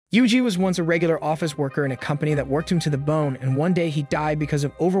Yuji was once a regular office worker in a company that worked him to the bone, and one day he died because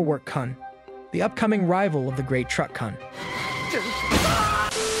of overwork-kun, the upcoming rival of the great truck-kun.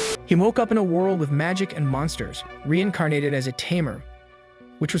 He woke up in a world with magic and monsters, reincarnated as a tamer,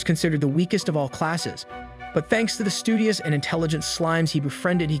 which was considered the weakest of all classes. But thanks to the studious and intelligent slimes he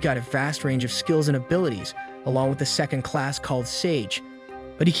befriended, he got a vast range of skills and abilities, along with a second class called Sage.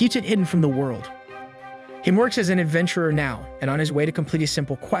 But he keeps it hidden from the world. He works as an adventurer now, and on his way to complete a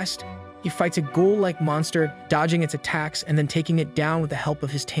simple quest, he fights a ghoul-like monster, dodging its attacks and then taking it down with the help of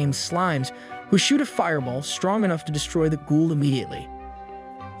his tamed slimes, who shoot a fireball strong enough to destroy the ghoul immediately.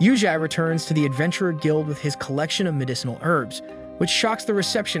 Yuji returns to the Adventurer Guild with his collection of medicinal herbs, which shocks the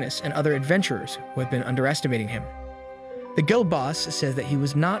receptionist and other adventurers who have been underestimating him. The guild boss says that he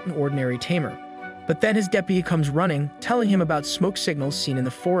was not an ordinary tamer, but then his deputy comes running, telling him about smoke signals seen in the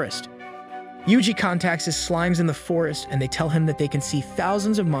forest. Yuji contacts his slimes in the forest, and they tell him that they can see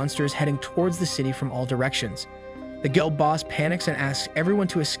thousands of monsters heading towards the city from all directions. The guild boss panics and asks everyone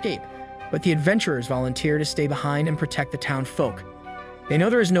to escape, but the adventurers volunteer to stay behind and protect the town folk. They know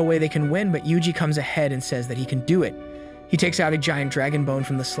there is no way they can win, but Yuji comes ahead and says that he can do it. He takes out a giant dragon bone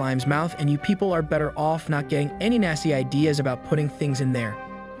from the slime's mouth, and you people are better off not getting any nasty ideas about putting things in there.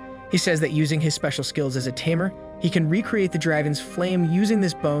 He says that using his special skills as a tamer, he can recreate the dragon's flame using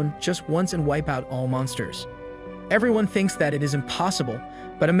this bone just once and wipe out all monsters. Everyone thinks that it is impossible,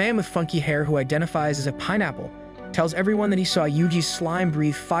 but a man with funky hair who identifies as a pineapple tells everyone that he saw Yuji's slime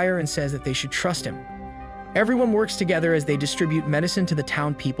breathe fire and says that they should trust him. Everyone works together as they distribute medicine to the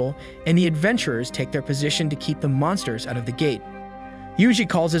town people, and the adventurers take their position to keep the monsters out of the gate. Yuji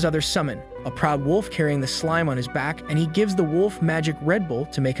calls his other summon, a proud wolf carrying the slime on his back, and he gives the wolf magic Red Bull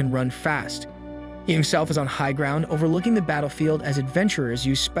to make him run fast. He himself is on high ground, overlooking the battlefield as adventurers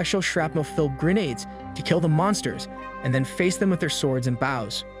use special shrapnel-filled grenades to kill the monsters and then face them with their swords and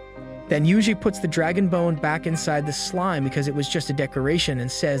bows. Then Yuji puts the dragon bone back inside the slime because it was just a decoration,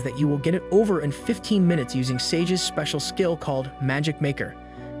 and says that you will get it over in 15 minutes using Sage's special skill called Magic Maker.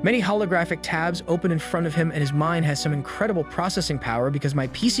 Many holographic tabs open in front of him, and his mind has some incredible processing power because my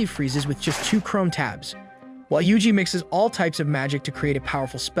PC freezes with just 2 Chrome tabs. While Yuji mixes all types of magic to create a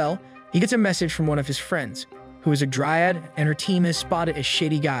powerful spell, he gets a message from one of his friends, who is a dryad, and her team has spotted a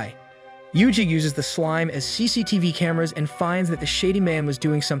shady guy. Yuji uses the slime as CCTV cameras and finds that the shady man was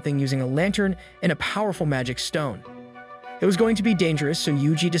doing something using a lantern and a powerful magic stone. It was going to be dangerous, so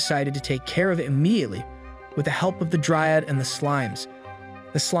Yuji decided to take care of it immediately with the help of the dryad and the slimes.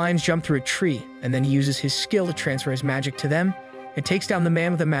 The slimes jump through a tree, and then he uses his skill to transfer his magic to them and takes down the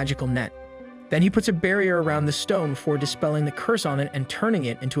man with a magical net. Then he puts a barrier around the stone before dispelling the curse on it and turning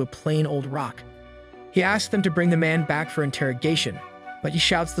it into a plain old rock. He asks them to bring the man back for interrogation, but he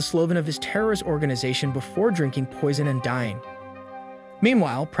shouts the slogan of his terrorist organization before drinking poison and dying.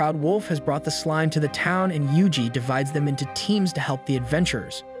 Meanwhile, Proud Wolf has brought the slime to the town, and Yuji divides them into teams to help the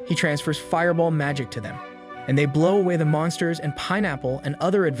adventurers. He transfers fireball magic to them, and they blow away the monsters, and Pineapple and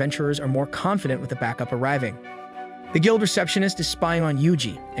other adventurers are more confident with the backup arriving. The guild receptionist is spying on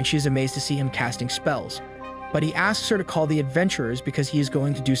Yuji, and she is amazed to see him casting spells, but he asks her to call the adventurers because he is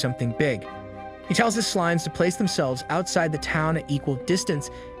going to do something big. He tells his slimes to place themselves outside the town at equal distance,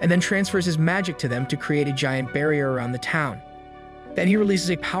 and then transfers his magic to them to create a giant barrier around the town. Then he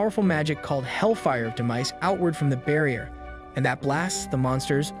releases a powerful magic called Hellfire of Demise outward from the barrier, and that blasts the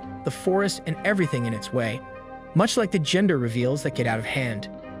monsters, the forest, and everything in its way, much like the gender reveals that get out of hand.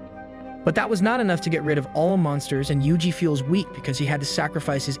 But that was not enough to get rid of all monsters, and Yuji feels weak because he had to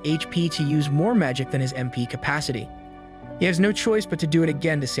sacrifice his HP to use more magic than his MP capacity. He has no choice but to do it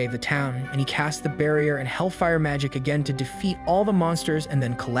again to save the town, and he casts the barrier and Hellfire magic again to defeat all the monsters and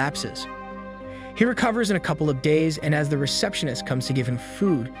then collapses. He recovers in a couple of days, and as the receptionist comes to give him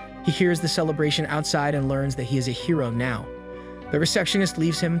food, he hears the celebration outside and learns that he is a hero now. The receptionist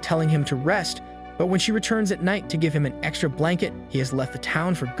leaves him, telling him to rest, but when she returns at night to give him an extra blanket, he has left the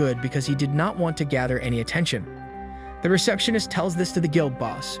town for good because he did not want to gather any attention. The receptionist tells this to the guild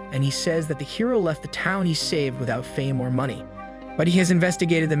boss, and he says that the hero left the town he saved without fame or money. But he has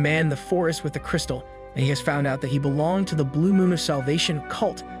investigated the man in the forest with the crystal, and he has found out that he belonged to the Blue Moon of Salvation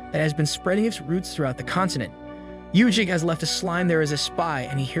cult that has been spreading its roots throughout the continent. Yuji has left a slime there as a spy,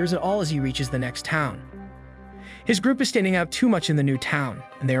 and he hears it all as he reaches the next town. His group is standing out too much in the new town,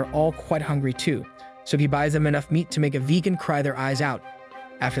 and they are all quite hungry too, so he buys them enough meat to make a vegan cry their eyes out.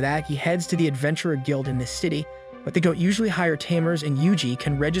 After that, he heads to the Adventurer Guild in this city, but they don't usually hire tamers, and Yuji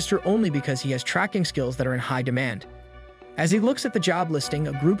can register only because he has tracking skills that are in high demand. As he looks at the job listing,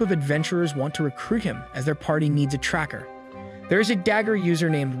 a group of adventurers want to recruit him as their party needs a tracker. There is a dagger user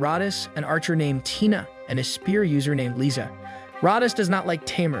named Radis, an archer named Tina, and a spear user named Lisa. Radis does not like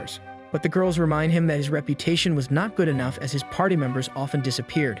tamers, but the girls remind him that his reputation was not good enough as his party members often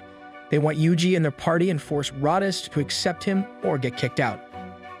disappeared. They want Yuji in their party and force Radis to accept him or get kicked out.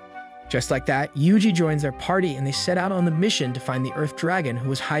 Just like that, Yuji joins their party and they set out on the mission to find the Earth Dragon who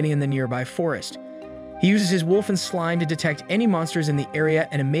was hiding in the nearby forest. He uses his wolf and slime to detect any monsters in the area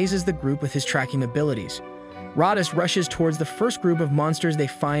and amazes the group with his tracking abilities. Radis rushes towards the first group of monsters they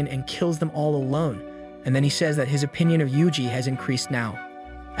find and kills them all alone, and then he says that his opinion of Yuji has increased now.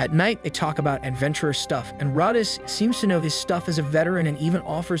 At night, they talk about adventurer stuff, and Radis seems to know his stuff as a veteran and even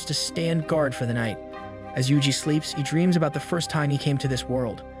offers to stand guard for the night. As Yuji sleeps, he dreams about the first time he came to this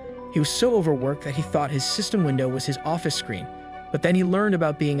world. He was so overworked that he thought his system window was his office screen, but then he learned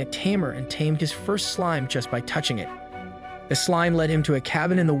about being a tamer and tamed his first slime just by touching it. The slime led him to a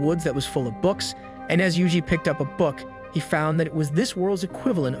cabin in the woods that was full of books, and as Yuji picked up a book, he found that it was this world's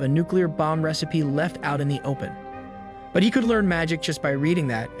equivalent of a nuclear bomb recipe left out in the open. But he could learn magic just by reading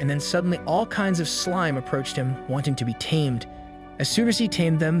that, and then suddenly all kinds of slime approached him, wanting to be tamed. As soon as he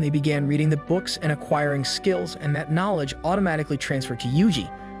tamed them, they began reading the books and acquiring skills, and that knowledge automatically transferred to Yuji,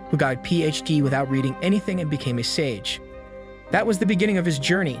 who got a PhD without reading anything and became a sage. That was the beginning of his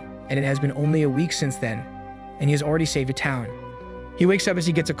journey, and it has been only a week since then, and he has already saved a town. He wakes up as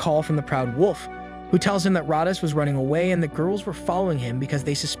he gets a call from the proud wolf, who tells him that Radis was running away and the girls were following him because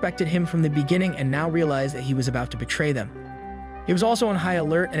they suspected him from the beginning and now realized that he was about to betray them. He was also on high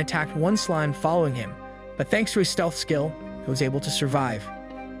alert and attacked one slime following him, but thanks to his stealth skill, he was able to survive.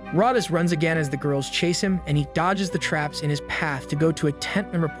 Radis runs again as the girls chase him, and he dodges the traps in his path to go to a tent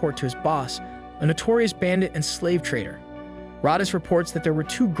and report to his boss, a notorious bandit and slave trader. Radis reports that there were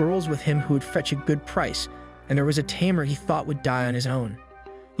 2 girls with him who would fetch a good price, and there was a tamer he thought would die on his own.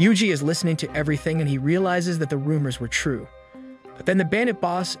 Yuji is listening to everything and he realizes that the rumors were true. But then the bandit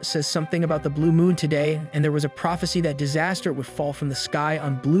boss says something about the blue moon today, and there was a prophecy that disaster would fall from the sky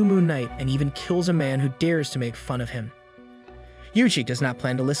on blue moon night and even kills a man who dares to make fun of him. Yuji does not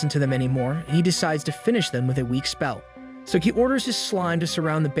plan to listen to them anymore, and he decides to finish them with a weak spell. So he orders his slime to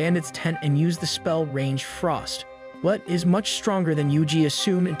surround the bandit's tent and use the spell Range Frost, what is much stronger than Yuji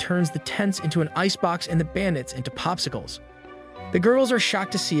assumed, and turns the tents into an icebox and the bandits into popsicles. The girls are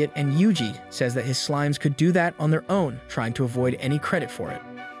shocked to see it, and Yuji says that his slimes could do that on their own, trying to avoid any credit for it.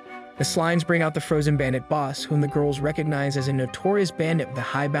 The slimes bring out the frozen bandit boss, whom the girls recognize as a notorious bandit with a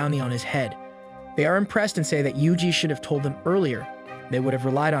high bounty on his head. They are impressed and say that Yuji should have told them earlier. They would have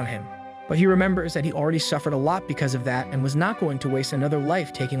relied on him. But he remembers that he already suffered a lot because of that and was not going to waste another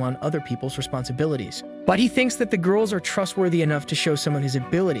life taking on other people's responsibilities. But he thinks that the girls are trustworthy enough to show some of his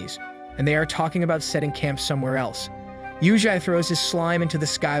abilities, and they are talking about setting camp somewhere else. Yuji throws his slime into the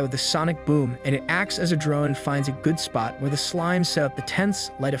sky with a sonic boom, and it acts as a drone and finds a good spot where the slimes set up the tents,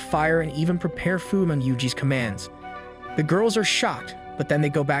 light a fire, and even prepare food on Yuji's commands. The girls are shocked, but then they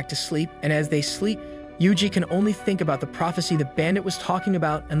go back to sleep, and as they sleep, Yuji can only think about the prophecy the bandit was talking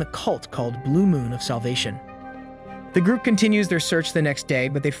about and the cult called Blue Moon of Salvation. The group continues their search the next day,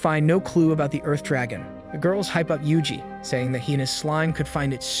 but they find no clue about the Earth Dragon. The girls hype up Yuji, saying that he and his slime could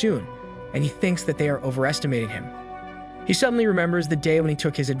find it soon, and he thinks that they are overestimating him. He suddenly remembers the day when he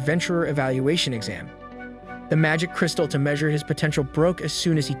took his adventurer evaluation exam. The magic crystal to measure his potential broke as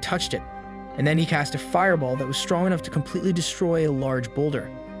soon as he touched it, and then he cast a fireball that was strong enough to completely destroy a large boulder.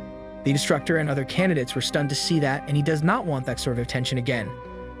 The instructor and other candidates were stunned to see that, and he does not want that sort of attention again.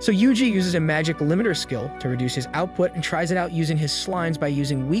 So Yuji uses a magic limiter skill to reduce his output and tries it out using his slimes by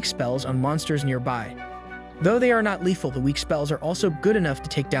using weak spells on monsters nearby. Though they are not lethal, the weak spells are also good enough to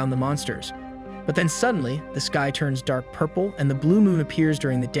take down the monsters. But then suddenly, the sky turns dark purple and the blue moon appears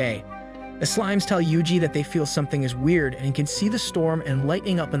during the day. The slimes tell Yuji that they feel something is weird and he can see the storm and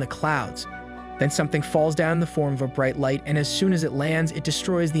lightning up in the clouds. Then something falls down in the form of a bright light, and as soon as it lands, it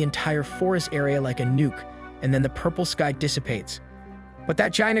destroys the entire forest area like a nuke, and then the purple sky dissipates. But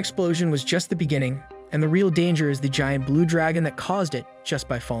that giant explosion was just the beginning, and the real danger is the giant blue dragon that caused it just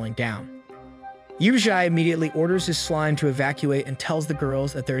by falling down. Yuji immediately orders his slime to evacuate and tells the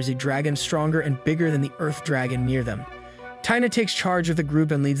girls that there is a dragon stronger and bigger than the Earth Dragon near them. Tina takes charge of the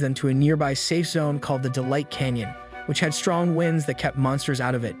group and leads them to a nearby safe zone called the Delight Canyon, which had strong winds that kept monsters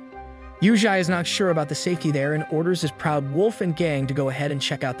out of it. Yuji is not sure about the safety there and orders his proud wolf and gang to go ahead and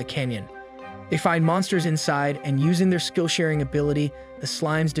check out the canyon. They find monsters inside, and using their skill-sharing ability, the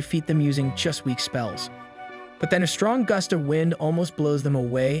slimes defeat them using just weak spells. But then a strong gust of wind almost blows them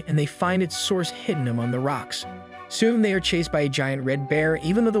away, and they find its source hidden among the rocks. Soon they are chased by a giant red bear,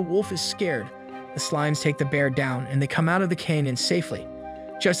 even though the wolf is scared. The slimes take the bear down, and they come out of the canyon safely.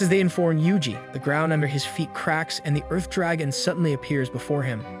 Just as they inform Yuji, the ground under his feet cracks, and the Earth Dragon suddenly appears before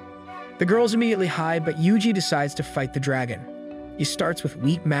him. The girls immediately hide, but Yuji decides to fight the dragon. He starts with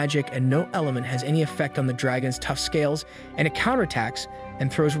weak magic and no element has any effect on the dragon's tough scales, and it counterattacks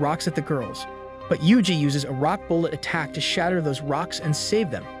and throws rocks at the girls. But Yuji uses a rock bullet attack to shatter those rocks and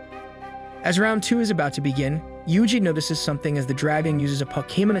save them. As round 2 is about to begin, Yuji notices something as the dragon uses a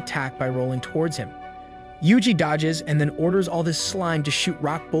Pokemon attack by rolling towards him. Yuji dodges and then orders all this slime to shoot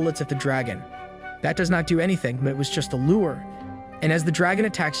rock bullets at the dragon. That does not do anything, but it was just a lure. And as the dragon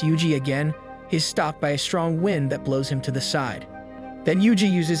attacks Yuji again, he is stopped by a strong wind that blows him to the side. Then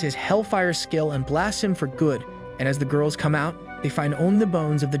Yuji uses his Hellfire skill and blasts him for good, and as the girls come out, they find only the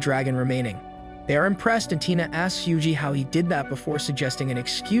bones of the dragon remaining. They are impressed, and Tina asks Yuji how he did that before suggesting an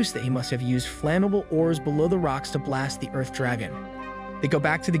excuse that he must have used flammable ores below the rocks to blast the Earth Dragon. They go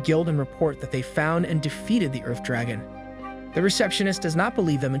back to the guild and report that they found and defeated the Earth Dragon. The receptionist does not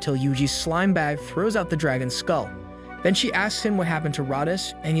believe them until Yuji's slime bag throws out the dragon's skull. Then she asks him what happened to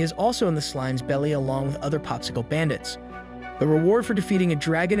Radis, and he is also in the slime's belly along with other popsicle bandits. The reward for defeating a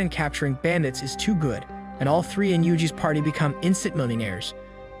dragon and capturing bandits is too good, and all 3 in Yuji's party become instant millionaires.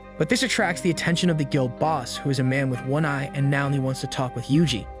 But this attracts the attention of the guild boss, who is a man with one eye, and now he wants to talk with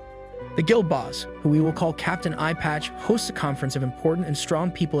Yuji. The guild boss, who we will call Captain Eyepatch, hosts a conference of important and strong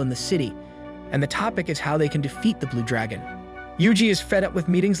people in the city, and the topic is how they can defeat the Blue Dragon. Yuji is fed up with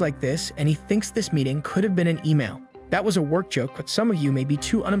meetings like this, and he thinks this meeting could have been an email. That was a work joke, but some of you may be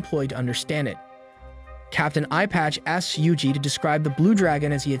too unemployed to understand it. Captain Eyepatch asks Yuji to describe the Blue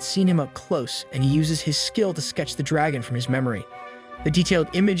Dragon as he had seen him up close, and he uses his skill to sketch the dragon from his memory. The detailed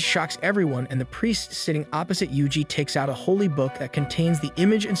image shocks everyone, and the priest sitting opposite Yuji takes out a holy book that contains the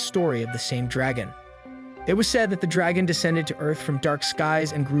image and story of the same dragon. It was said that the dragon descended to Earth from dark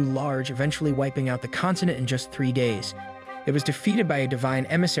skies and grew large, eventually wiping out the continent in just 3 days. It was defeated by a divine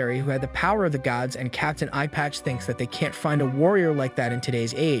emissary who had the power of the gods, and Captain Eyepatch thinks that they can't find a warrior like that in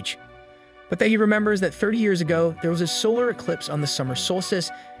today's age. But that he remembers that 30 years ago, there was a solar eclipse on the summer solstice,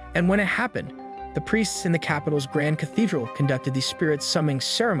 and when it happened, the priests in the capital's Grand Cathedral conducted the spirit summoning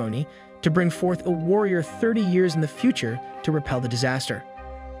ceremony to bring forth a warrior 30 years in the future to repel the disaster.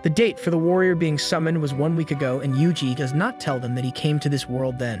 The date for the warrior being summoned was 1 week ago, and Yuji does not tell them that he came to this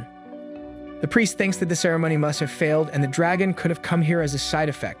world then. The priest thinks that the ceremony must have failed, and the dragon could have come here as a side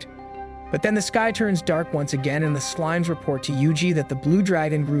effect. But then the sky turns dark once again, and the slimes report to Yuji that the Blue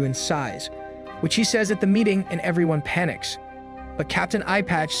Dragon grew in size, which he says at the meeting, and everyone panics. But Captain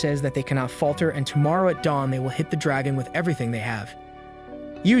Eyepatch says that they cannot falter, and tomorrow at dawn they will hit the dragon with everything they have.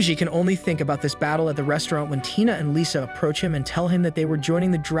 Yuji can only think about this battle at the restaurant when Tina and Lisa approach him and tell him that they were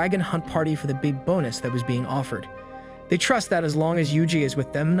joining the dragon hunt party for the big bonus that was being offered. They trust that as long as Yuji is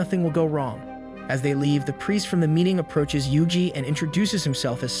with them, nothing will go wrong. As they leave, the priest from the meeting approaches Yuji and introduces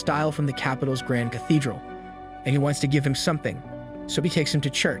himself as Style from the capital's Grand Cathedral, and he wants to give him something, so he takes him to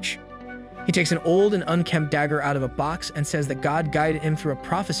church. He takes an old and unkempt dagger out of a box and says that God guided him through a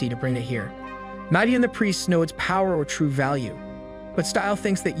prophecy to bring it here. Neither and the priests know its power or true value, but Style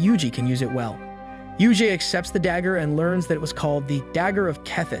thinks that Yuji can use it well. Yuji accepts the dagger and learns that it was called the Dagger of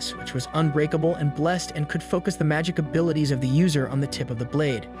Kethis, which was unbreakable and blessed and could focus the magic abilities of the user on the tip of the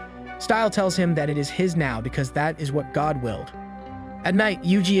blade. Style tells him that it is his now because that is what God willed. At night,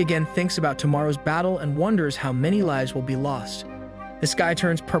 Yuji again thinks about tomorrow's battle and wonders how many lives will be lost. The sky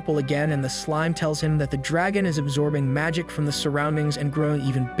turns purple again, and the slime tells him that the dragon is absorbing magic from the surroundings and growing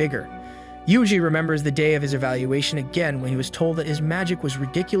even bigger. Yuji remembers the day of his evaluation again when he was told that his magic was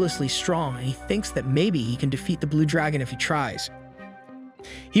ridiculously strong, and he thinks that maybe he can defeat the Blue Dragon if he tries.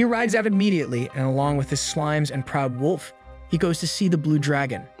 He rides out immediately, and along with his slimes and Proud Wolf, he goes to see the Blue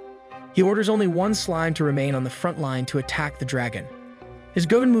Dragon. He orders only one slime to remain on the front line to attack the dragon. His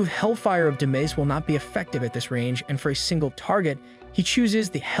go-to move Hellfire of Demise will not be effective at this range, and for a single target, he chooses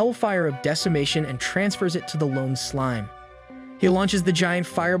the Hellfire of Decimation and transfers it to the lone slime. He launches the giant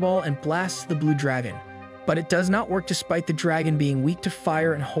fireball and blasts the Blue Dragon, but it does not work despite the dragon being weak to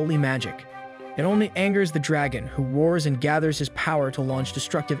fire and holy magic. It only angers the dragon, who roars and gathers his power to launch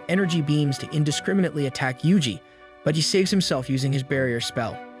destructive energy beams to indiscriminately attack Yuji, but he saves himself using his barrier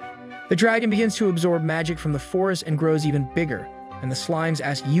spell. The dragon begins to absorb magic from the forest and grows even bigger, and the slimes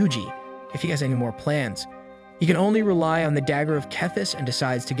ask Yuji if he has any more plans. He can only rely on the Dagger of Kethis and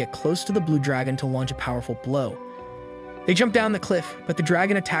decides to get close to the Blue Dragon to launch a powerful blow. They jump down the cliff, but the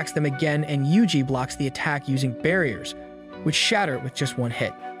dragon attacks them again, and Yuji blocks the attack using barriers, which shatter with just one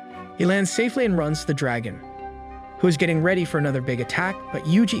hit. He lands safely and runs to the dragon, who is getting ready for another big attack, but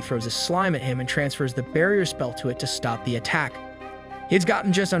Yuji throws a slime at him and transfers the barrier spell to it to stop the attack. He's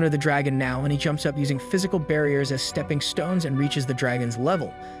gotten just under the dragon now, and he jumps up using physical barriers as stepping stones and reaches the dragon's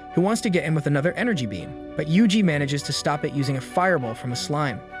level, who wants to get him with another energy beam, but Yuji manages to stop it using a fireball from a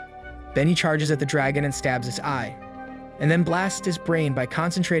slime. Then he charges at the dragon and stabs its eye. and then blasts his brain by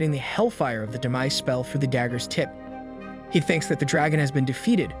concentrating the hellfire of the demise spell through the dagger's tip. He thinks that the dragon has been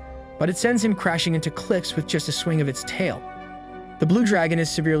defeated, but it sends him crashing into cliffs with just a swing of its tail. The blue dragon is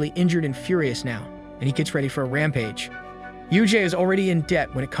severely injured and furious now, and he gets ready for a rampage. Yuji is already in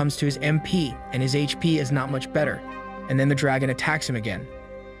debt when it comes to his MP, and his HP is not much better, and then the dragon attacks him again.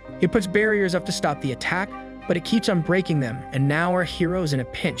 He puts barriers up to stop the attack, but it keeps on breaking them, and now our hero is in a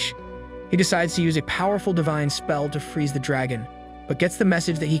pinch. He decides to use a powerful divine spell to freeze the dragon, but gets the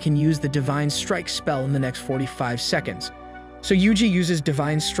message that he can use the Divine Strike spell in the next 45 seconds. So Yuji uses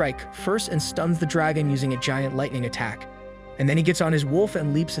Divine Strike first and stuns the dragon using a giant lightning attack. And then he gets on his wolf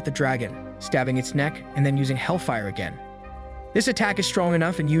and leaps at the dragon, stabbing its neck and then using Hellfire again. This attack is strong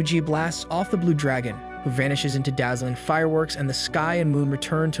enough and Yuji blasts off the blue dragon, who vanishes into dazzling fireworks, and the sky and moon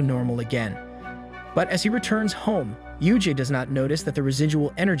return to normal again. But as he returns home, Yuji does not notice that the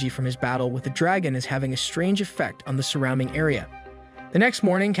residual energy from his battle with the dragon is having a strange effect on the surrounding area. The next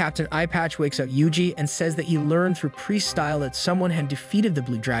morning, Captain Eyepatch wakes up Yuji and says that he learned through priest style that someone had defeated the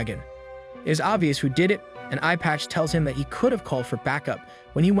blue dragon. It is obvious who did it, and Eyepatch tells him that he could have called for backup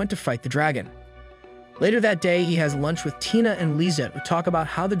when he went to fight the dragon. Later that day, he has lunch with Tina and Lizette, who talk about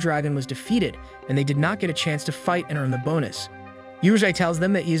how the dragon was defeated and they did not get a chance to fight and earn the bonus. Yuji tells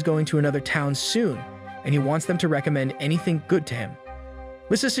them that he is going to another town soon, and he wants them to recommend anything good to him.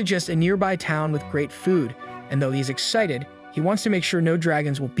 Lisa suggests a nearby town with great food, and though he is excited, he wants to make sure no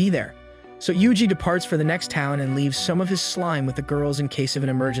dragons will be there. So Yuji departs for the next town and leaves some of his slime with the girls in case of an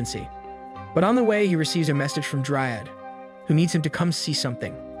emergency. But on the way, he receives a message from Dryad, who needs him to come see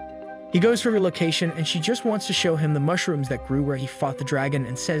something. He goes for her location, and she just wants to show him the mushrooms that grew where he fought the dragon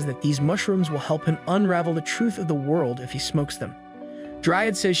and says that these mushrooms will help him unravel the truth of the world if he smokes them.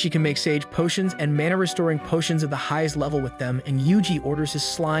 Dryad says she can make sage potions and mana-restoring potions of the highest level with them, and Yuji orders his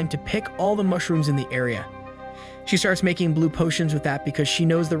slime to pick all the mushrooms in the area. She starts making blue potions with that because she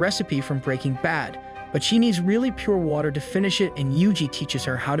knows the recipe from Breaking Bad, but she needs really pure water to finish it, and Yuji teaches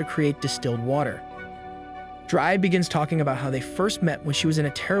her how to create distilled water. Dryad begins talking about how they first met when she was in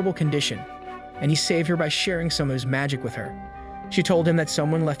a terrible condition, and he saved her by sharing some of his magic with her. She told him that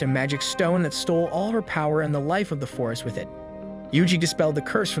someone left a magic stone that stole all her power and the life of the forest with it. Yuji dispelled the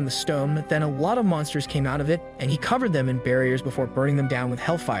curse from the stone, but then a lot of monsters came out of it, and he covered them in barriers before burning them down with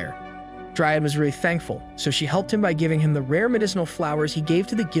hellfire. Dryad was really thankful, so she helped him by giving him the rare medicinal flowers he gave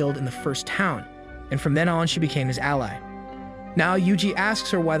to the guild in the first town, and from then on she became his ally. Now Yuji asks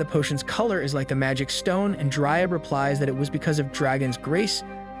her why the potion's color is like the magic stone, and Dryad replies that it was because of dragon's grace,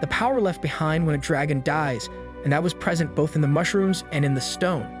 the power left behind when a dragon dies, and that was present both in the mushrooms and in the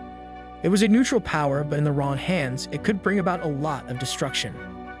stone. It was a neutral power, but in the wrong hands, it could bring about a lot of destruction.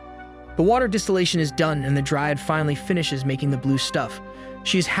 The water distillation is done, and the Dryad finally finishes making the blue stuff.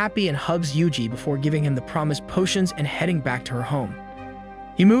 She is happy and hugs Yuji before giving him the promised potions and heading back to her home.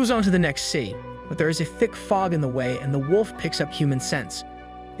 He moves on to the next city, but there is a thick fog in the way, and the wolf picks up human scents.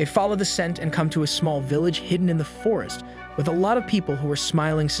 They follow the scent and come to a small village hidden in the forest, with a lot of people who are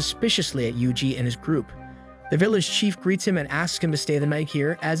smiling suspiciously at Yuji and his group. The village chief greets him and asks him to stay the night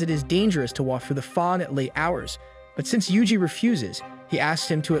here, as it is dangerous to walk through the fog at late hours, but since Yuji refuses, he asks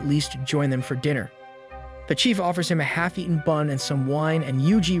him to at least join them for dinner. The chief offers him a half-eaten bun and some wine, and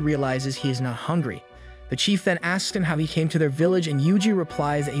Yuji realizes he is not hungry. The chief then asks him how he came to their village, and Yuji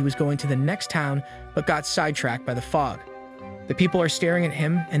replies that he was going to the next town but got sidetracked by the fog. The people are staring at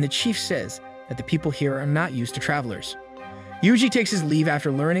him, and the chief says that the people here are not used to travelers. Yuji takes his leave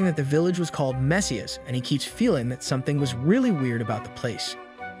after learning that the village was called Messias, and he keeps feeling that something was really weird about the place.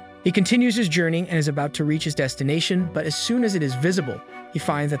 He continues his journey and is about to reach his destination, but as soon as it is visible, he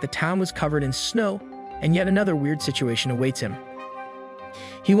finds that the town was covered in snow, and yet another weird situation awaits him.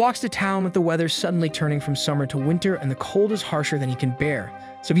 He walks to town with the weather suddenly turning from summer to winter, and the cold is harsher than he can bear,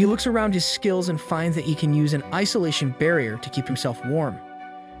 so he looks around his skills and finds that he can use an isolation barrier to keep himself warm.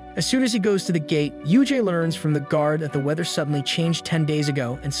 As soon as he goes to the gate, Yuji learns from the guard that the weather suddenly changed 10 days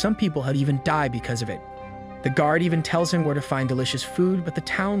ago, and some people had even died because of it. The guard even tells him where to find delicious food, but the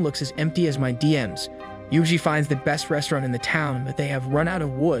town looks as empty as my DMs. Yuji finds the best restaurant in the town, but they have run out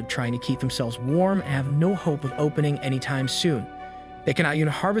of wood trying to keep themselves warm and have no hope of opening anytime soon. They cannot even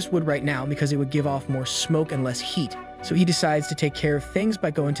harvest wood right now because it would give off more smoke and less heat, so he decides to take care of things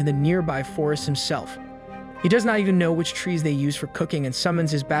by going to the nearby forest himself. He does not even know which trees they use for cooking and summons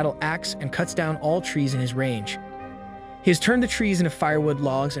his battle axe and cuts down all trees in his range. He has turned the trees into firewood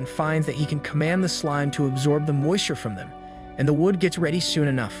logs and finds that he can command the slime to absorb the moisture from them, and the wood gets ready soon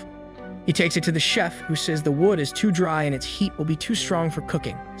enough. He takes it to the chef, who says the wood is too dry and its heat will be too strong for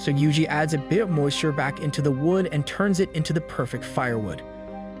cooking, so Yuji adds a bit of moisture back into the wood and turns it into the perfect firewood.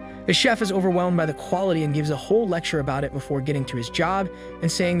 The chef is overwhelmed by the quality and gives a whole lecture about it before getting to his job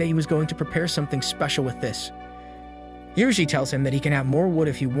and saying that he was going to prepare something special with this. Yuji tells him that he can have more wood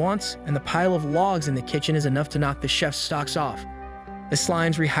if he wants, and the pile of logs in the kitchen is enough to knock the chef's socks off. The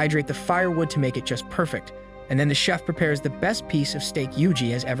slimes rehydrate the firewood to make it just perfect, and then the chef prepares the best piece of steak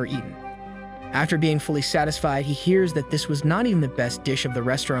Yuji has ever eaten. After being fully satisfied, he hears that this was not even the best dish of the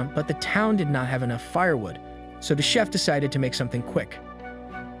restaurant, but the town did not have enough firewood, so the chef decided to make something quick.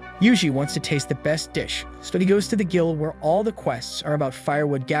 Yuji wants to taste the best dish, so he goes to the guild where all the quests are about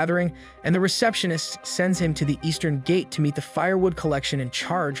firewood gathering, and the receptionist sends him to the eastern gate to meet the firewood collection in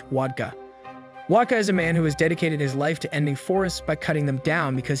charge, Wadka. Wadka is a man who has dedicated his life to ending forests by cutting them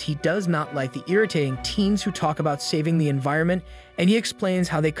down because he does not like the irritating teens who talk about saving the environment, and he explains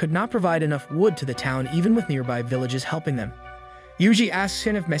how they could not provide enough wood to the town even with nearby villages helping them. Yuji asks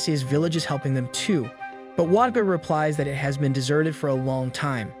him if Messi's village is helping them too, but Wadka replies that it has been deserted for a long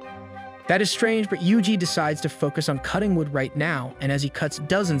time. That is strange, but Yuji decides to focus on cutting wood right now, and as he cuts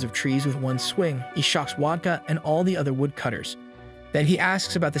dozens of trees with one swing, he shocks Wadka and all the other woodcutters. Then he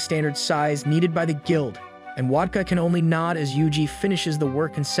asks about the standard size needed by the guild, and Wadka can only nod as Yuji finishes the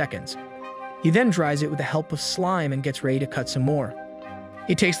work in seconds. He then dries it with the help of slime and gets ready to cut some more.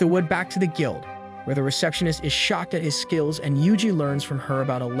 He takes the wood back to the guild, where the receptionist is shocked at his skills, and Yuji learns from her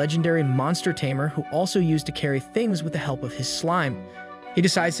about a legendary monster tamer who also used to carry things with the help of his slime. He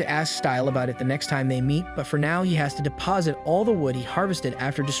decides to ask Style about it the next time they meet, but for now he has to deposit all the wood he harvested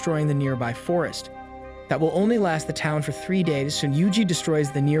after destroying the nearby forest. That will only last the town for 3 days, so Yuji destroys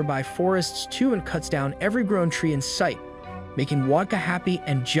the nearby forests too and cuts down every grown tree in sight, making Wadka happy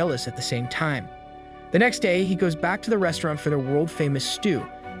and jealous at the same time. The next day, he goes back to the restaurant for their world-famous stew,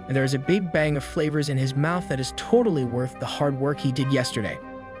 and there is a big bang of flavors in his mouth that is totally worth the hard work he did yesterday.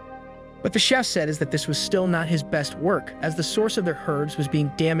 But the chef says that this was still not his best work, as the source of their herbs was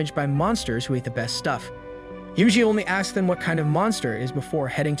being damaged by monsters who ate the best stuff. Yuji only asks them what kind of monster it is before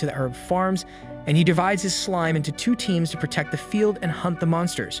heading to the herb farms, and he divides his slime into 2 teams to protect the field and hunt the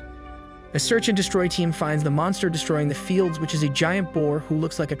monsters. The search and destroy team finds the monster destroying the fields, which is a giant boar who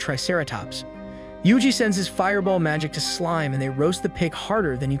looks like a triceratops. Yuji sends his fireball magic to slime, and they roast the pig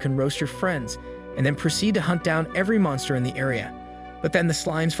harder than you can roast your friends, and then proceed to hunt down every monster in the area. But then the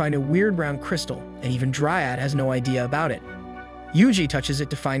slimes find a weird round crystal, and even Dryad has no idea about it. Yuji touches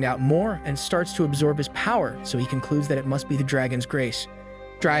it to find out more and starts to absorb his power, so he concludes that it must be the dragon's grace.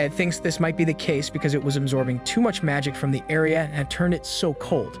 Dryad thinks this might be the case because it was absorbing too much magic from the area and had turned it so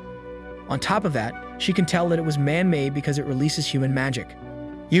cold. On top of that, she can tell that it was man-made because it releases human magic.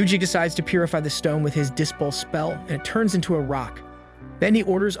 Yuji decides to purify the stone with his Dispel spell, and it turns into a rock. Then he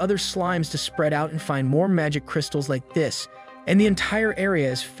orders other slimes to spread out and find more magic crystals like this, and the entire area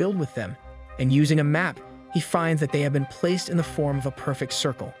is filled with them, and using a map, he finds that they have been placed in the form of a perfect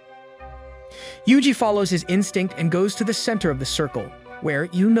circle. Yuji follows his instinct and goes to the center of the circle, where,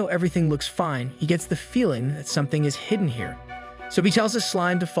 even though everything looks fine, he gets the feeling that something is hidden here. So he tells the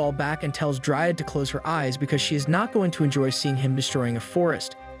slime to fall back and tells Dryad to close her eyes because she is not going to enjoy seeing him destroying a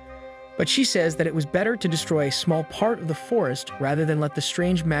forest. But she says that it was better to destroy a small part of the forest rather than let the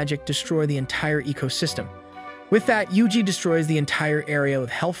strange magic destroy the entire ecosystem. With that, Yuji destroys the entire area with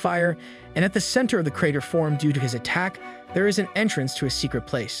hellfire, and at the center of the crater formed due to his attack, there is an entrance to a secret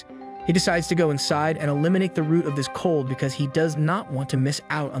place. He decides to go inside and eliminate the root of this cold because he does not want to miss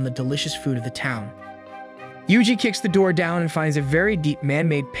out on the delicious food of the town. Yuji kicks the door down and finds a very deep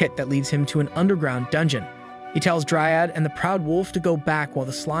man-made pit that leads him to an underground dungeon. He tells Dryad and the Proud Wolf to go back while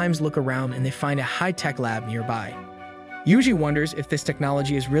the slimes look around and they find a high-tech lab nearby. Yuji wonders if this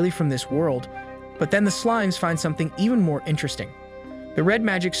technology is really from this world, but then the slimes find something even more interesting. The red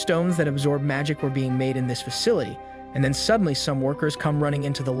magic stones that absorb magic were being made in this facility, and then suddenly some workers come running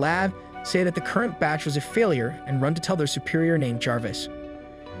into the lab, say that the current batch was a failure, and run to tell their superior named Jarvis.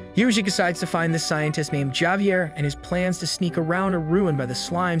 Yuji decides to find this scientist named Javier and his plans to sneak around are ruined by the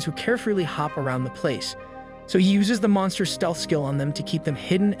slimes who carefully hop around the place. So he uses the monster's stealth skill on them to keep them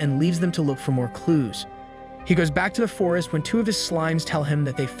hidden and leaves them to look for more clues. He goes back to the forest when 2 of his slimes tell him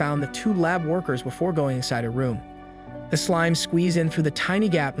that they found the 2 lab workers before going inside a room. The slimes squeeze in through the tiny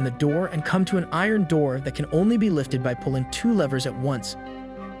gap in the door and come to an iron door that can only be lifted by pulling 2 levers at once.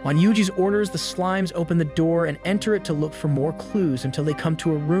 On Yuji's orders, the slimes open the door and enter it to look for more clues until they come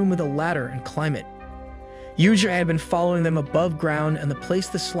to a room with a ladder and climb it. Yuji had been following them above ground, and the place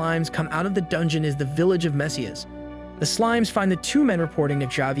the slimes come out of the dungeon is the village of Messias. The slimes find the 2 men reporting to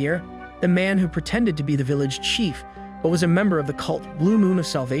Javier, the man who pretended to be the village chief, but was a member of the cult Blue Moon of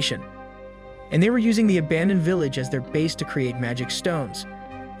Salvation. And they were using the abandoned village as their base to create magic stones.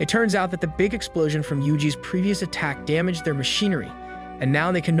 It turns out that the big explosion from Yuji's previous attack damaged their machinery, and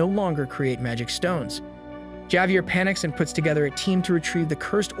now they can no longer create magic stones. Javier panics and puts together a team to retrieve the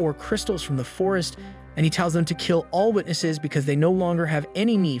cursed ore crystals from the forest, and he tells them to kill all witnesses because they no longer have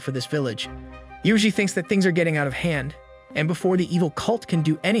any need for this village. Yuji thinks that things are getting out of hand, and before the evil cult can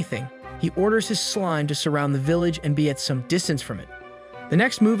do anything, he orders his slime to surround the village and be at some distance from it. The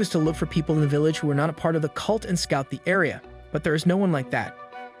next move is to look for people in the village who are not a part of the cult and scout the area, but there is no one like that.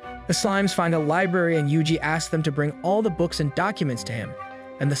 The slimes find a library and Yuji asks them to bring all the books and documents to him,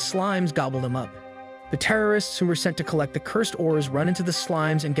 and the slimes gobble them up. The terrorists who were sent to collect the cursed ores run into the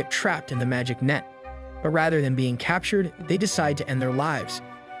slimes and get trapped in the magic net. But rather than being captured, they decide to end their lives.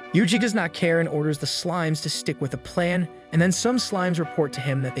 Yuji does not care and orders the slimes to stick with a plan, and then some slimes report to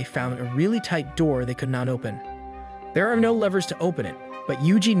him that they found a really tight door they could not open. There are no levers to open it, but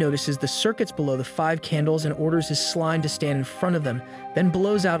Yuji notices the circuits below the 5 candles and orders his slime to stand in front of them, then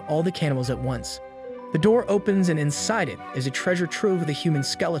blows out all the candles at once. The door opens and inside it is a treasure trove with a human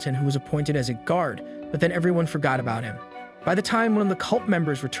skeleton who was appointed as a guard, but then everyone forgot about him. By the time one of the cult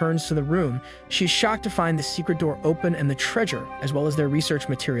members returns to the room, she is shocked to find the secret door open and the treasure, as well as their research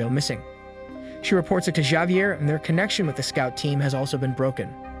material, missing. She reports it to Javier, and their connection with the scout team has also been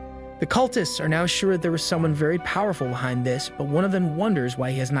broken. The cultists are now sure that there was someone very powerful behind this, but one of them wonders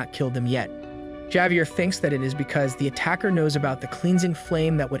why he has not killed them yet. Javier thinks that it is because the attacker knows about the cleansing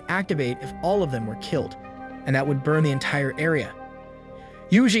flame that would activate if all of them were killed, and that would burn the entire area.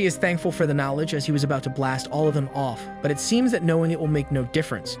 Yuji is thankful for the knowledge as he was about to blast all of them off, but it seems that knowing it will make no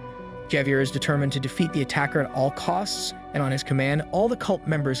difference. Javier is determined to defeat the attacker at all costs, and on his command, all the cult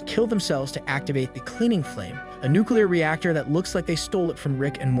members kill themselves to activate the cleaning flame, a nuclear reactor that looks like they stole it from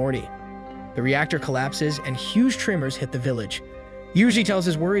Rick and Morty. The reactor collapses and huge tremors hit the village. Yuji tells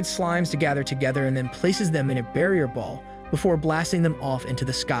his worried slimes to gather together and then places them in a barrier ball before blasting them off into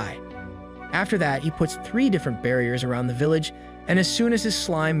the sky. After that, he puts 3 different barriers around the village, and as soon as his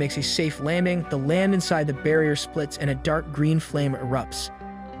slime makes a safe landing, the land inside the barrier splits and a dark green flame erupts.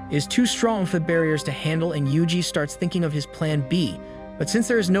 It is too strong for the barriers to handle, and Yuji starts thinking of his plan B, but since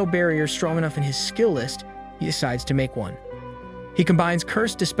there is no barrier strong enough in his skill list, he decides to make one. He combines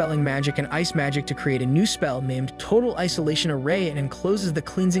curse dispelling magic and ice magic to create a new spell named Total Isolation Array and encloses the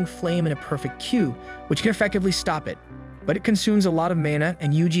cleansing flame in a perfect cube, which can effectively stop it. But it consumes a lot of mana,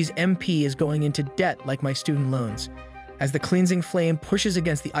 and Yuji's MP is going into debt like my student loans. As the cleansing flame pushes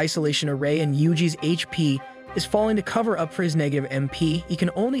against the isolation array and Yuji's HP is falling to cover up for his negative MP, he can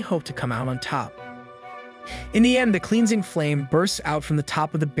only hope to come out on top. In the end, the cleansing flame bursts out from the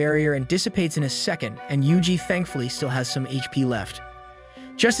top of the barrier and dissipates in a second, and Yuji thankfully still has some HP left.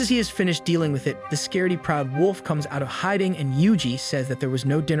 Just as he has finished dealing with it, the scaredy-proud wolf comes out of hiding, and Yuji says that there was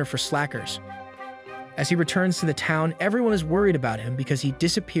no dinner for slackers. As he returns to the town, everyone is worried about him because he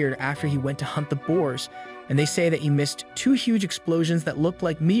disappeared after he went to hunt the boars, and they say that he missed 2 huge explosions that looked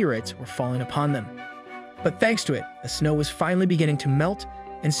like meteorites were falling upon them. But thanks to it, the snow was finally beginning to melt,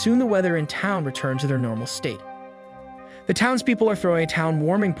 and soon the weather in town returned to their normal state. The townspeople are throwing a town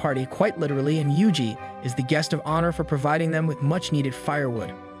warming party quite literally, and Yuji is the guest of honor for providing them with much-needed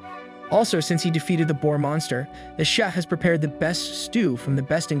firewood. Also, since he defeated the boar monster, the chef has prepared the best stew from the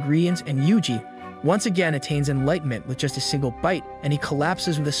best ingredients, and Yuji once again attains enlightenment with just a single bite, and he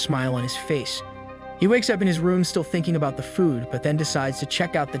collapses with a smile on his face. He wakes up in his room still thinking about the food, but then decides to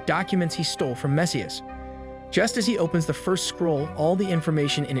check out the documents he stole from Messias. Just as he opens the first scroll, all the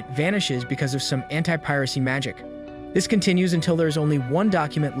information in it vanishes because of some anti-piracy magic. This continues until there is only one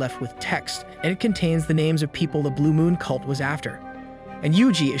document left with text, and it contains the names of people the Blue Moon cult was after. And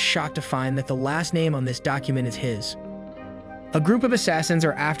Yuji is shocked to find that the last name on this document is his. A group of assassins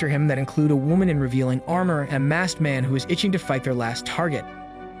are after him that include a woman in revealing armor and a masked man who is itching to fight their last target.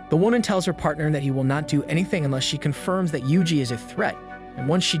 The woman tells her partner that he will not do anything unless she confirms that Yuji is a threat, and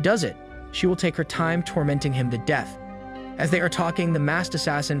once she does it, she will take her time tormenting him to death. As they are talking, the masked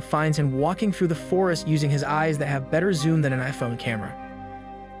assassin finds him walking through the forest using his eyes that have better zoom than an iPhone camera.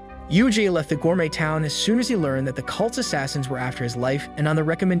 Yuji left the gourmet town as soon as he learned that the cult's assassins were after his life, and on the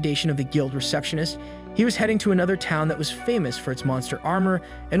recommendation of the guild receptionist, he was heading to another town that was famous for its monster armor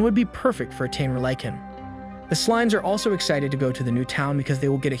and would be perfect for a tamer like him. The slimes are also excited to go to the new town because they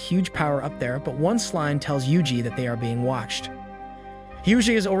will get a huge power up there, but one slime tells Yuji that they are being watched.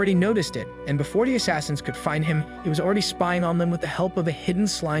 Yuji has already noticed it, and before the assassins could find him, he was already spying on them with the help of a hidden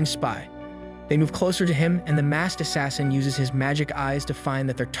slime spy. They move closer to him, and the masked assassin uses his magic eyes to find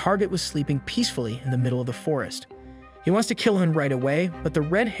that their target was sleeping peacefully in the middle of the forest. He wants to kill him right away, but the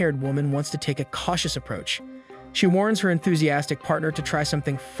red-haired woman wants to take a cautious approach. She warns her enthusiastic partner to try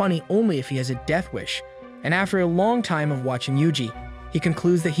something funny only if he has a death wish, and after a long time of watching Yuji, he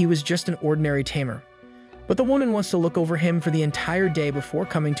concludes that he was just an ordinary tamer. But the woman wants to look over him for the entire day before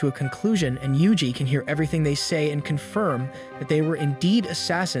coming to a conclusion, and Yuji can hear everything they say and confirm that they were indeed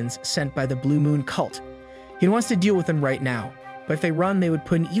assassins sent by the Blue Moon cult. He wants to deal with them right now, but if they run, they would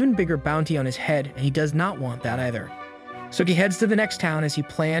put an even bigger bounty on his head, and he does not want that either. So he heads to the next town as he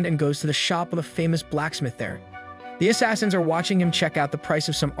planned and goes to the shop of a famous blacksmith there. The assassins are watching him check out the price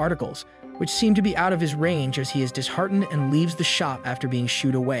of some articles, which seem to be out of his range as he is disheartened and leaves the shop after being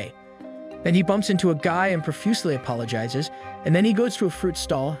shooed away. Then he bumps into a guy and profusely apologizes, and then he goes to a fruit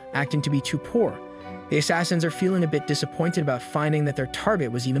stall, acting to be too poor. The assassins are feeling a bit disappointed about finding that their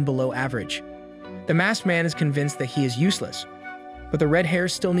target was even below average. The masked man is convinced that he is useless, but the red hair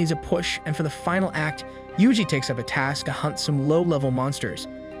still needs a push, and for the final act, Yuji takes up a task to hunt some low-level monsters.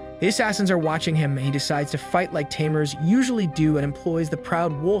 The assassins are watching him, and he decides to fight like tamers usually do and employs the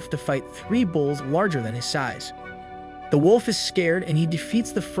proud wolf to fight 3 bulls larger than his size. The wolf is scared, and he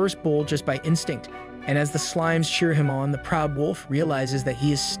defeats the first bull just by instinct, and as the slimes cheer him on, the proud wolf realizes that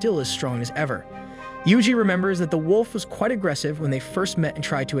he is still as strong as ever. Yuji remembers that the wolf was quite aggressive when they first met and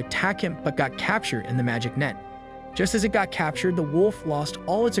tried to attack him, but got captured in the magic net. Just as it got captured, the wolf lost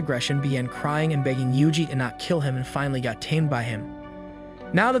all its aggression, began crying and begging Yuji to not kill him, and finally got tamed by him.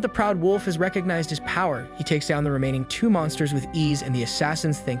 Now that the proud wolf has recognized his power, he takes down the remaining 2 monsters with ease, and the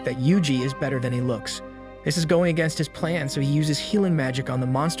assassins think that Yuji is better than he looks. This is going against his plan, so he uses healing magic on the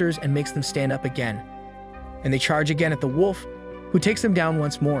monsters and makes them stand up again. And they charge again at the wolf, who takes them down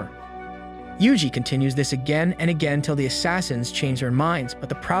once more. Yuji continues this again and again till the assassins change their minds, but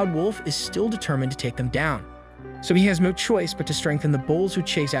the proud wolf is still determined to take them down. So he has no choice but to strengthen the bulls who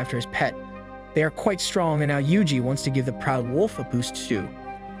chase after his pet. They are quite strong, and now Yuji wants to give the proud wolf a boost too.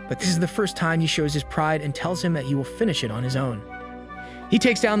 But this is the first time he shows his pride and tells him that he will finish it on his own. He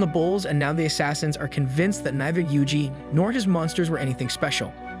takes down the bulls, and now the assassins are convinced that neither Yuji nor his monsters were anything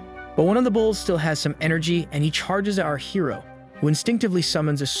special. But one of the bulls still has some energy, and he charges our hero, who instinctively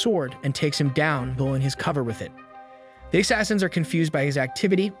summons a sword and takes him down, blowing his cover with it. The assassins are confused by his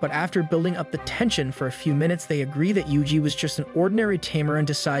activity, but after building up the tension for a few minutes, they agree that Yuji was just an ordinary tamer and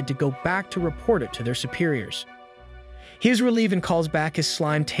decide to go back to report it to their superiors. He is relieved and calls back his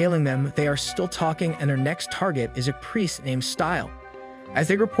slime, telling them they are still talking and their next target is a priest named Style. As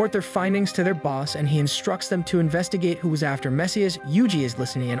they report their findings to their boss and he instructs them to investigate who was after Messias, Yuji is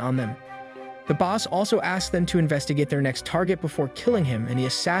listening in on them. The boss also asks them to investigate their next target before killing him, and the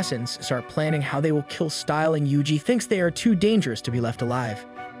assassins start planning how they will kill Style, and Yuji thinks they are too dangerous to be left alive.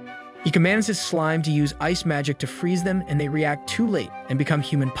 He commands his slime to use ice magic to freeze them, and they react too late and become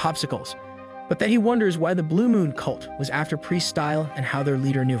human popsicles. But then he wonders why the Blue Moon cult was after Priest Style and how their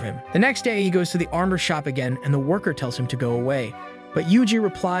leader knew him. The next day, he goes to the armor shop again, and the worker tells him to go away. But Yuji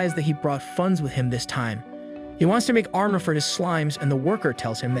replies that he brought funds with him this time. He wants to make armor for his slimes, and the worker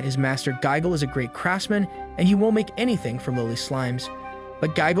tells him that his master Geigel is a great craftsman, and he won't make anything for lowly slimes.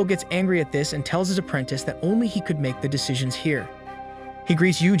 But Geigel gets angry at this and tells his apprentice that only he could make the decisions here. He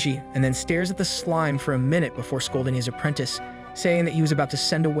greets Yuji, and then stares at the slime for a minute before scolding his apprentice, saying that he was about to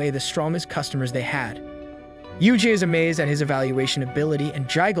send away the strongest customers they had. Yuji is amazed at his evaluation ability, and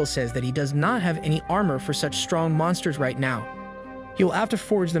Geigel says that he does not have any armor for such strong monsters right now. He will have to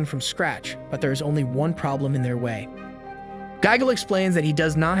forge them from scratch, but there is only one problem in their way. Geigel explains that he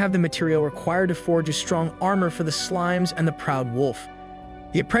does not have the material required to forge a strong armor for the slimes and the proud wolf.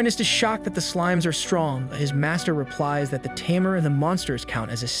 The apprentice is shocked that the slimes are strong, but his master replies that the tamer and the monsters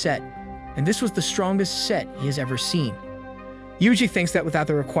count as a set, and this was the strongest set he has ever seen. Yuji thinks that without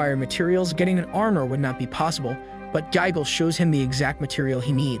the required materials, getting an armor would not be possible, but Geigel shows him the exact material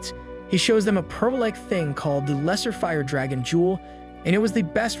he needs. He shows them a pearl-like thing called the Lesser Fire Dragon Jewel, and it was the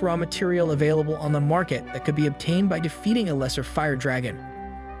best raw material available on the market that could be obtained by defeating a lesser fire dragon.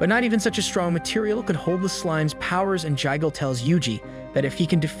 But not even such a strong material could hold the slime's powers, and Geigel tells Yuji that if he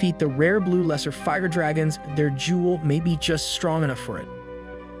can defeat the rare blue lesser fire dragons, their jewel may be just strong enough for it.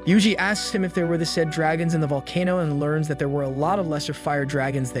 Yuji asks him if there were the said dragons in the volcano and learns that there were a lot of lesser fire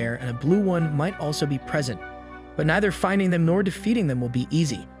dragons there, and a blue one might also be present. But neither finding them nor defeating them will be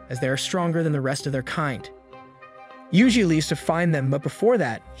easy, as they are stronger than the rest of their kind. Yuji leaves to find them, but before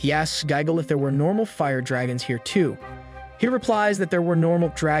that, he asks Geigel if there were normal fire dragons here too. He replies that there were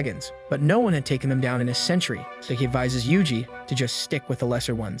normal dragons, but no one had taken them down in a century, so he advises Yuji to just stick with the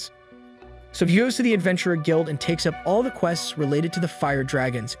lesser ones. So he goes to the Adventurer Guild and takes up all the quests related to the fire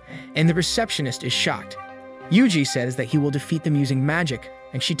dragons, and the receptionist is shocked. Yuji says that he will defeat them using magic,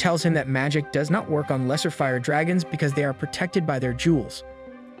 and she tells him that magic does not work on lesser fire dragons because they are protected by their jewels.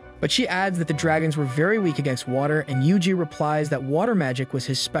 But she adds that the dragons were very weak against water, and Yuji replies that water magic was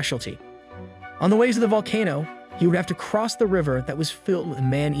his specialty. On the way to the volcano, he would have to cross the river that was filled with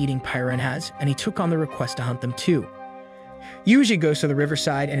man-eating piranhas, and he took on the request to hunt them too. Yuji goes to the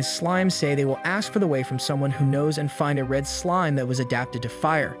riverside, and his slimes say they will ask for the way from someone who knows and find a red slime that was adapted to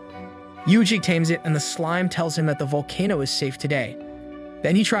fire. Yuji tames it, and the slime tells him that the volcano is safe today.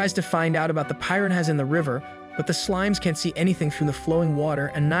 Then he tries to find out about the piranhas in the river, but the slimes can't see anything through the flowing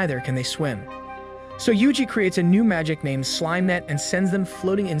water, and neither can they swim. So Yuji creates a new magic named Slime Net and sends them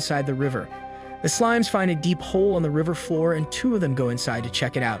floating inside the river. The slimes find a deep hole on the river floor, and 2 of them go inside to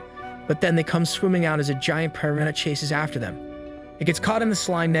check it out. But then they come swimming out as a giant piranha chases after them. It gets caught in the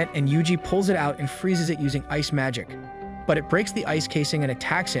slime net, and Yuji pulls it out and freezes it using ice magic. But it breaks the ice casing and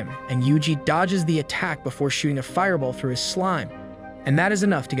attacks him, and Yuji dodges the attack before shooting a fireball through his slime. And that is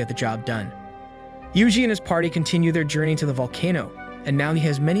enough to get the job done. Yuji and his party continue their journey to the volcano, and now he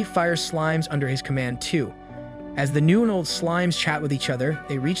has many fire slimes under his command too. As the new and old slimes chat with each other,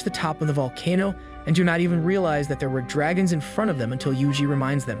 they reach the top of the volcano and do not even realize that there were dragons in front of them until Yuji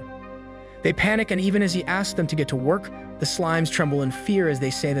reminds them. They panic, and even as he asks them to get to work, the slimes tremble in fear as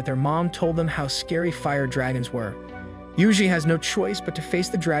they say that their mom told them how scary fire dragons were. Yuji has no choice but to face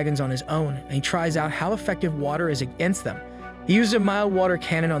the dragons on his own, and he tries out how effective water is against them. He uses a mild water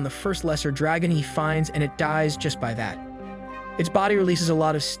cannon on the first lesser dragon he finds, and it dies just by that. Its body releases a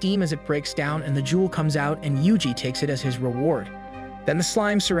lot of steam as it breaks down, and the jewel comes out, and Yuji takes it as his reward. Then the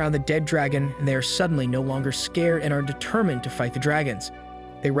slimes surround the dead dragon, and they are suddenly no longer scared and are determined to fight the dragons.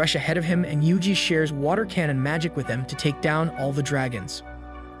 They rush ahead of him, and Yuji shares water cannon magic with them to take down all the dragons.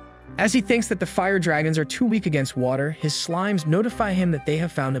 As he thinks that the fire dragons are too weak against water, his slimes notify him that they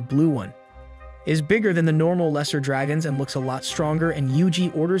have found a blue one. It is bigger than the normal lesser dragons and looks a lot stronger, and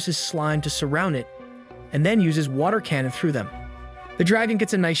Yuji orders his slime to surround it, and then uses water cannon through them. The dragon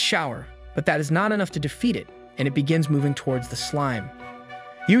gets a nice shower, but that is not enough to defeat it, and it begins moving towards the slime.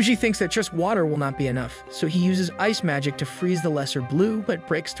 Yuji thinks that just water will not be enough, so he uses ice magic to freeze the lesser blue, but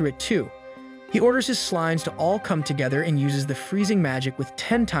breaks through it too. He orders his slimes to all come together and uses the freezing magic with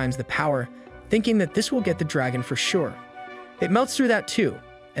 10 times the power, thinking that this will get the dragon for sure. It melts through that too,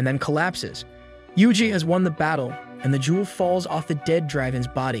 and then collapses. Yuji has won the battle, and the jewel falls off the dead dragon's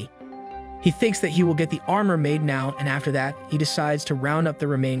body. He thinks that he will get the armor made now, and after that, he decides to round up the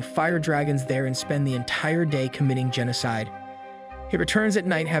remaining fire dragons there and spend the entire day committing genocide. He returns at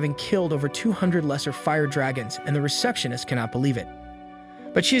night having killed over 200 lesser fire dragons, and the receptionist cannot believe it.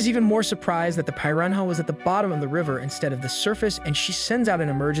 But she is even more surprised that the piranha was at the bottom of the river instead of the surface, and she sends out an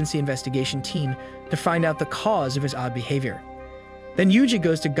emergency investigation team to find out the cause of his odd behavior. Then Yuji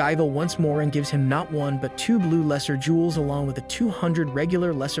goes to Geigel once more and gives him not 1 but 2 blue lesser jewels along with the 200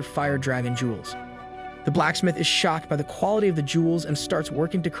 regular lesser fire dragon jewels. The blacksmith is shocked by the quality of the jewels and starts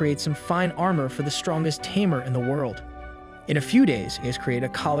working to create some fine armor for the strongest tamer in the world. In a few days, he has created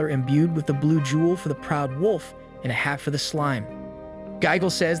a collar imbued with the blue jewel for the proud wolf and a hat for the slime.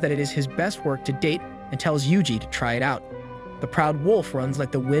 Geigel says that it is his best work to date and tells Yuji to try it out. The proud wolf runs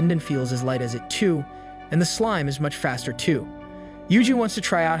like the wind and feels as light as it too, and the slime is much faster too. Yuji wants to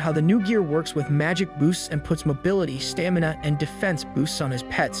try out how the new gear works with magic boosts and puts mobility, stamina, and defense boosts on his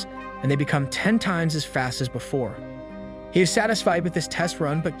pets, and they become 10 times as fast as before. He is satisfied with this test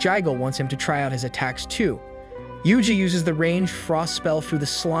run, but Geigel wants him to try out his attacks too. Yuji uses the ranged frost spell through the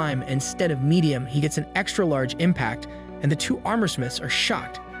slime, and instead of medium, he gets an extra large impact, and the 2 armorsmiths are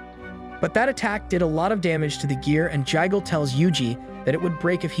shocked. But that attack did a lot of damage to the gear, and Geigel tells Yuji that it would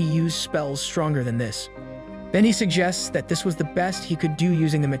break if he used spells stronger than this. Then he suggests that this was the best he could do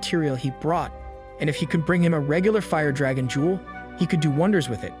using the material he brought, and if he could bring him a regular fire dragon jewel, he could do wonders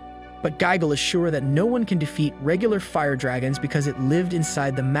with it. But Geigel is sure that no one can defeat regular fire dragons because it lived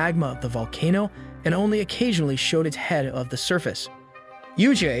inside the magma of the volcano and only occasionally showed its head above the surface.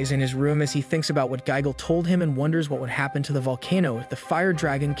 Yuji is in his room as he thinks about what Geigel told him and wonders what would happen to the volcano if the fire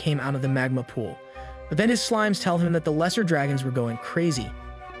dragon came out of the magma pool. But then his slimes tell him that the lesser dragons were going crazy,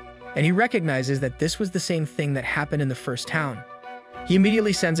 and he recognizes that this was the same thing that happened in the first town. He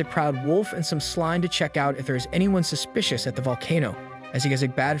immediately sends a proud wolf and some slime to check out if there is anyone suspicious at the volcano, as he has a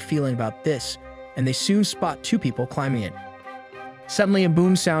bad feeling about this, and they soon spot 2 people climbing it. Suddenly, a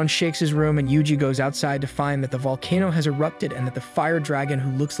boom sound shakes his room, and Yuji goes outside to find that the volcano has erupted and that the fire dragon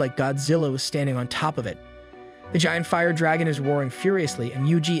who looks like Godzilla is standing on top of it. The giant fire dragon is roaring furiously, and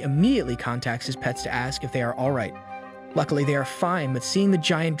Yuji immediately contacts his pets to ask if they are alright. Luckily, they are fine, but seeing the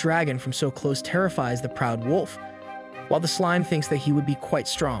giant dragon from so close terrifies the proud wolf, while the slime thinks that he would be quite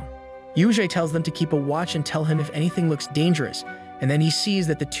strong. Yuji tells them to keep a watch and tell him if anything looks dangerous, and then he sees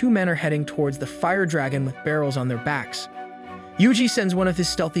that the 2 men are heading towards the fire dragon with barrels on their backs. Yuji sends one of his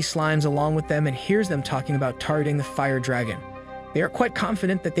stealthy slimes along with them and hears them talking about targeting the fire dragon. They are quite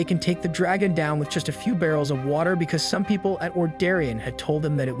confident that they can take the dragon down with just a few barrels of water because some people at Ordarian had told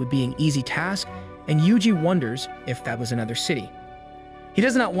them that it would be an easy task, and Yuji wonders if that was another city. He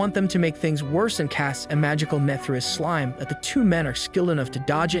does not want them to make things worse and casts a magical net through his slime, but the two men are skilled enough to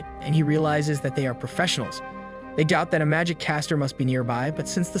dodge it, and he realizes that they are professionals. They doubt that a magic caster must be nearby, but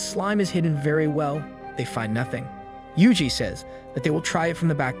since the slime is hidden very well, they find nothing. Yuji says that they will try it from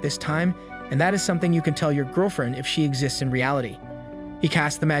the back this time, and that is something you can tell your girlfriend if she exists in reality. He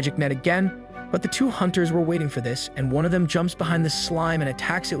casts the magic net again, but the two hunters were waiting for this, and one of them jumps behind the slime and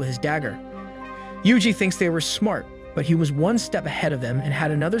attacks it with his dagger. Yuji thinks they were smart, but he was one step ahead of them and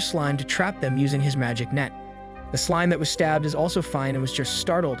had another slime to trap them using his magic net. The slime that was stabbed is also fine and was just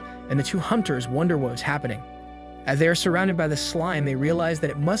startled, and the two hunters wonder what was happening. As they are surrounded by the slime, they realize that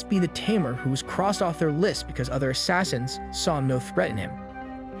it must be the tamer who was crossed off their list because other assassins saw no threat in him.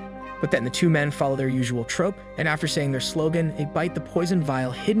 But then the two men follow their usual trope, and after saying their slogan, they bite the poison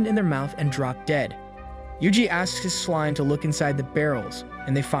vial hidden in their mouth and drop dead. Yuji asks his slime to look inside the barrels,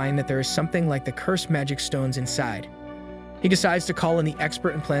 and they find that there is something like the cursed magic stones inside. He decides to call in the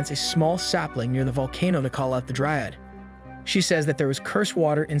expert and plants a small sapling near the volcano to call out the dryad. She says that there was cursed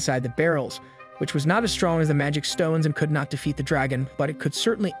water inside the barrels, which was not as strong as the magic stones and could not defeat the dragon, but it could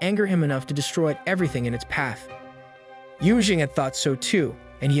certainly anger him enough to destroy everything in its path. Yuji had thought so too,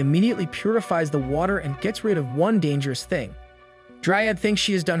 and he immediately purifies the water and gets rid of one dangerous thing. Dryad thinks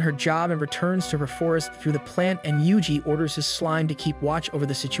she has done her job and returns to her forest through the plant, and Yuji orders his slime to keep watch over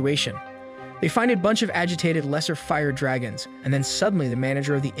the situation. They find a bunch of agitated lesser fire dragons, and then suddenly the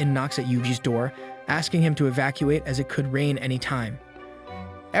manager of the inn knocks at Yuji's door, asking him to evacuate as it could rain any time.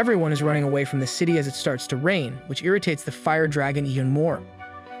 Everyone is running away from the city as it starts to rain, which irritates the fire dragon even more.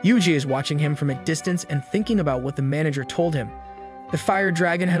 Yuji is watching him from a distance and thinking about what the manager told him. The fire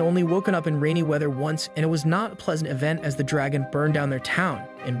dragon had only woken up in rainy weather once, and it was not a pleasant event as the dragon burned down their town,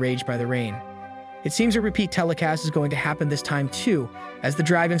 enraged by the rain. It seems a repeat telecast is going to happen this time too, as the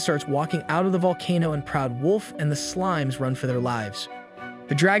dragon starts walking out of the volcano and Proud Wolf and the slimes run for their lives.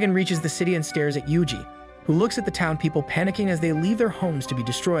 The dragon reaches the city and stares at Yuji, who looks at the town people panicking as they leave their homes to be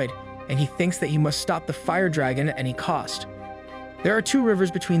destroyed, and he thinks that he must stop the fire dragon at any cost. There are two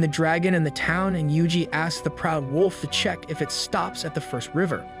rivers between the dragon and the town, and Yuji asks the Proud Wolf to check if it stops at the first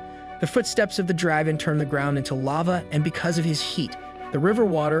river. The footsteps of the dragon turn the ground into lava, and because of his heat, the river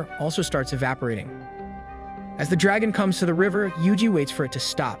water also starts evaporating. As the dragon comes to the river, Yuji waits for it to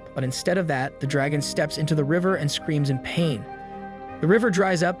stop, but instead of that, the dragon steps into the river and screams in pain. The river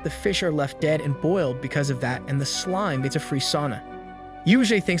dries up, the fish are left dead and boiled because of that, and the slime gets a free sauna.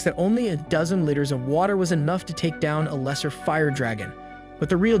 Yuji thinks that only a dozen liters of water was enough to take down a lesser fire dragon, but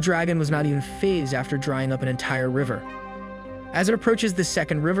the real dragon was not even phased after drying up an entire river. As it approaches the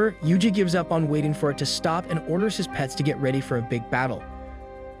second river, Yuji gives up on waiting for it to stop and orders his pets to get ready for a big battle.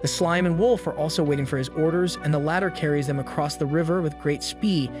 The slime and wolf are also waiting for his orders, and the latter carries them across the river with great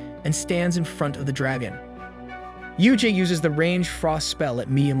speed and stands in front of the dragon. Yuji uses the ranged frost spell at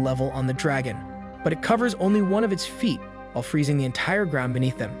medium level on the dragon, but it covers only one of its feet, while freezing the entire ground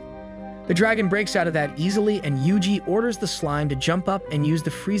beneath them. The dragon breaks out of that easily, and Yuji orders the slime to jump up and use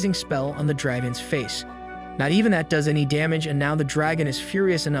the freezing spell on the dragon's face. Not even that does any damage, and now the dragon is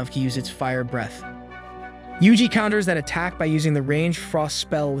furious enough to use its fire breath. Yuji counters that attack by using the ranged frost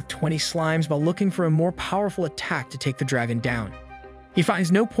spell with 20 slimes while looking for a more powerful attack to take the dragon down. He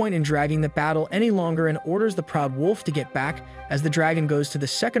finds no point in dragging the battle any longer and orders the Proud Wolf to get back as the dragon goes to the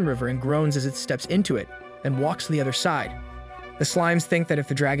second river and groans as it steps into it, then walks to the other side. The slimes think that if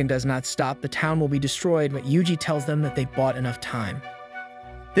the dragon does not stop, the town will be destroyed, but Yuji tells them that they bought enough time.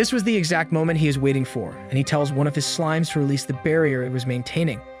 This was the exact moment he is waiting for, and he tells one of his slimes to release the barrier it was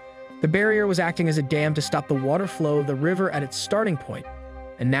maintaining. The barrier was acting as a dam to stop the water flow of the river at its starting point,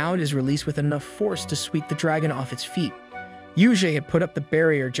 and now it is released with enough force to sweep the dragon off its feet. Yuji had put up the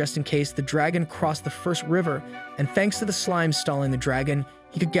barrier just in case the dragon crossed the first river, and thanks to the slime stalling the dragon,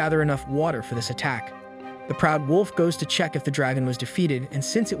 he could gather enough water for this attack. The Proud Wolf goes to check if the dragon was defeated, and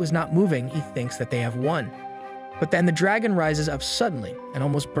since it was not moving, he thinks that they have won. But then the dragon rises up suddenly and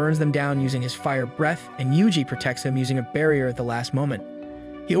almost burns them down using his fire breath, and Yuji protects them using a barrier at the last moment.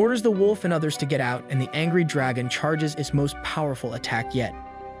 He orders the wolf and others to get out, and the angry dragon charges its most powerful attack yet.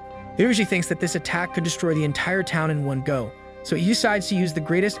 Yuji thinks that this attack could destroy the entire town in one go, so he decides to use the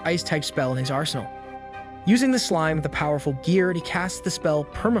greatest ice-type spell in his arsenal. Using the slime with the powerful gear, he casts the spell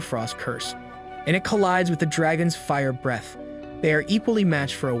Permafrost Curse, and it collides with the dragon's fire breath. They are equally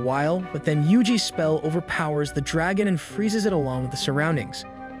matched for a while, but then Yuji's spell overpowers the dragon and freezes it along with the surroundings.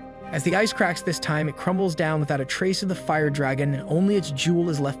 As the ice cracks this time, it crumbles down without a trace of the fire dragon, and only its jewel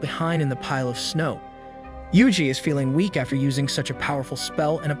is left behind in the pile of snow. Yuji is feeling weak after using such a powerful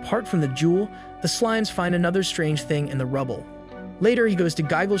spell, and apart from the jewel, the slimes find another strange thing in the rubble. Later, he goes to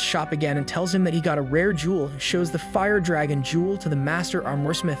Geigel's shop again and tells him that he got a rare jewel, shows the fire dragon jewel to the master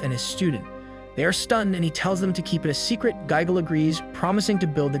armorsmith and his student. They are stunned, and he tells them to keep it a secret. Geigel agrees, promising to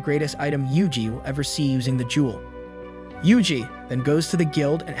build the greatest item Yuji will ever see using the jewel. Yuji then goes to the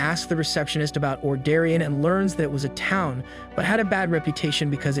guild and asks the receptionist about Ordarian and learns that it was a town, but had a bad reputation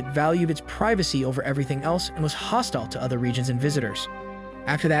because it valued its privacy over everything else and was hostile to other regions and visitors.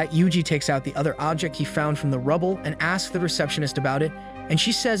 After that, Yuji takes out the other object he found from the rubble and asks the receptionist about it, and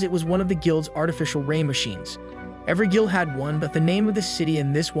she says it was one of the guild's artificial ray machines. Every guild had one, but the name of the city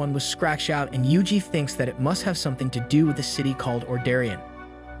in this one was scratched out, and Yuji thinks that it must have something to do with the city called Ordarian.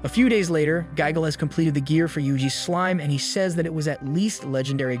 A few days later, Geigel has completed the gear for Yuji's slime, and he says that it was at least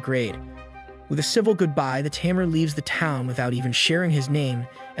legendary grade. With a civil goodbye, the tamer leaves the town without even sharing his name,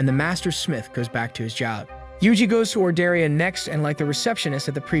 and the master smith goes back to his job. Yuji goes to Ordarian next, and like the receptionist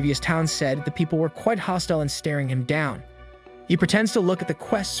at the previous town said, the people were quite hostile and staring him down. He pretends to look at the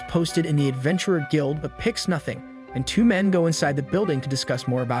quests posted in the Adventurer Guild, but picks nothing, and two men go inside the building to discuss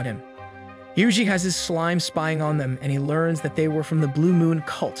more about him. Yuji has his slime spying on them, and he learns that they were from the Blue Moon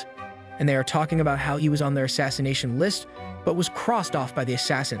cult, and they are talking about how he was on their assassination list, but was crossed off by the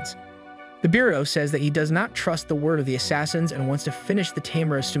assassins. The Bureau says that he does not trust the word of the assassins and wants to finish the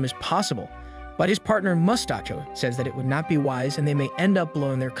tamer as soon as possible, but his partner Mustacho says that it would not be wise and they may end up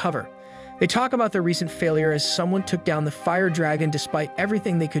blowing their cover. They talk about their recent failure as someone took down the fire dragon despite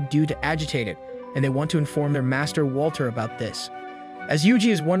everything they could do to agitate it, and they want to inform their master Walter about this. As Yuji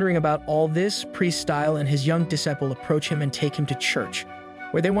is wondering about all this, Priest Style and his young disciple approach him and take him to church,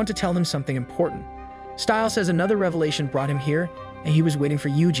 where they want to tell him something important. Style says another revelation brought him here, and he was waiting for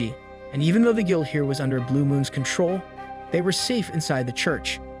Yuji, and even though the guild here was under Blue Moon's control, they were safe inside the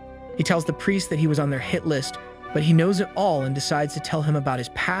church. He tells the priest that he was on their hit list, but he knows it all and decides to tell him about his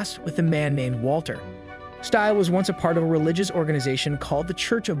past with a man named Walter. Style was once a part of a religious organization called the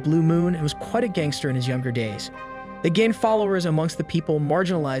Church of Blue Moon and was quite a gangster in his younger days. They gained followers amongst the people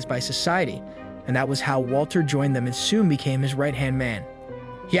marginalized by society, and that was how Walter joined them and soon became his right-hand man.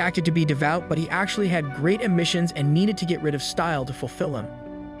 He acted to be devout, but he actually had great ambitions and needed to get rid of Style to fulfill them.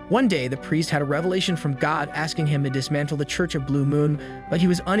 One day, the priest had a revelation from God asking him to dismantle the Church of Blue Moon, but he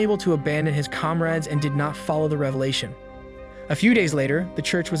was unable to abandon his comrades and did not follow the revelation. A few days later, the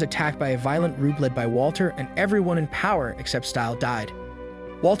church was attacked by a violent group led by Walter, and everyone in power except Style died.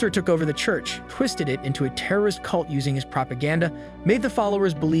 Walter took over the church, twisted it into a terrorist cult using his propaganda, made the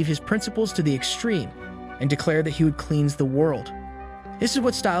followers believe his principles to the extreme, and declared that he would cleanse the world. This is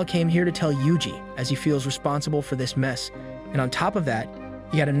what Style came here to tell Yuji, as he feels responsible for this mess, and on top of that,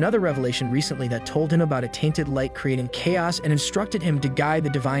 he had another revelation recently that told him about a tainted light creating chaos and instructed him to guide the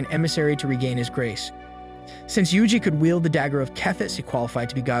divine emissary to regain his grace. Since Yuji could wield the dagger of Kethis, he qualified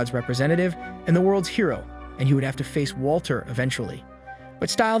to be God's representative and the world's hero, and he would have to face Walter eventually. But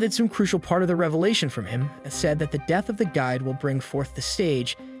Style did some crucial part of the revelation from him and said that the death of the guide will bring forth the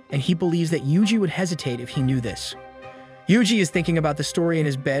stage, and he believes that Yuji would hesitate if he knew this. Yuji is thinking about the story in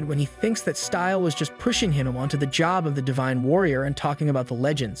his bed when he thinks that Style was just pushing him onto the job of the divine warrior and talking about the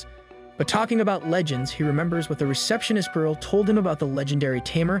legends. But talking about legends, he remembers what the receptionist girl told him about the legendary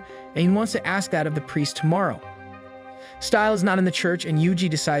tamer, and he wants to ask that of the priest tomorrow. Style is not in the church, and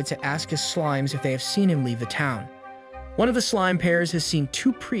Yuji decides to ask his slimes if they have seen him leave the town. One of the slime pairs has seen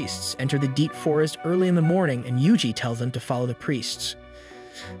two priests enter the deep forest early in the morning, and Yuji tells them to follow the priests.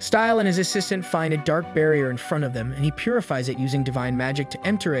 Style and his assistant find a dark barrier in front of them, and he purifies it using divine magic to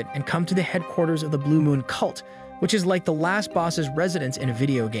enter it and come to the headquarters of the Blue Moon cult, which is like the last boss's residence in a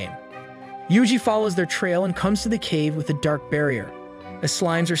video game. Yuji follows their trail and comes to the cave with the dark barrier. The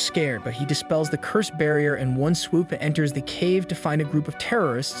slimes are scared, but he dispels the cursed barrier in one swoop and enters the cave to find a group of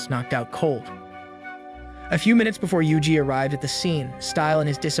terrorists knocked out cold. A few minutes before Yuji arrived at the scene, Style and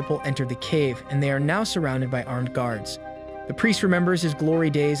his disciple entered the cave, and they are now surrounded by armed guards. The priest remembers his glory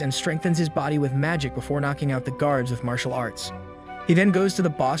days and strengthens his body with magic before knocking out the guards with martial arts. He then goes to the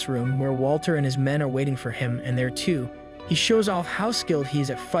boss room where Walter and his men are waiting for him, and there too, he shows off how skilled he is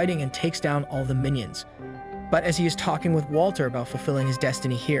at fighting and takes down all the minions. But as he is talking with Walter about fulfilling his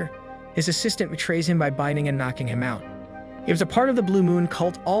destiny here, his assistant betrays him by biting and knocking him out. He was a part of the Blue Moon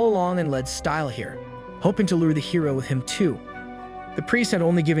cult all along and led Style here, hoping to lure the hero with him too. The priest had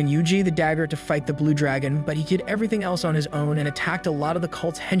only given Yuji the dagger to fight the blue dragon, but he did everything else on his own and attacked a lot of the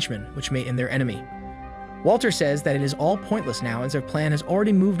cult's henchmen, which made him their enemy. Walter says that it is all pointless now as their plan has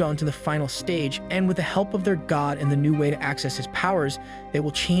already moved on to the final stage, and with the help of their god and the new way to access his powers, they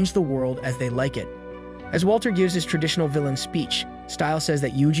will change the world as they like it. As Walter gives his traditional villain speech, Style says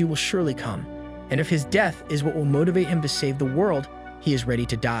that Yuji will surely come, and if his death is what will motivate him to save the world, he is ready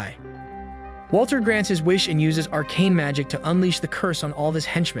to die. Walter grants his wish and uses arcane magic to unleash the curse on all of his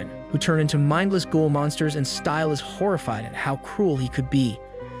henchmen, who turn into mindless ghoul monsters, and Style is horrified at how cruel he could be.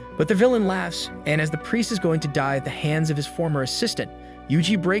 But the villain laughs, and as the priest is going to die at the hands of his former assistant,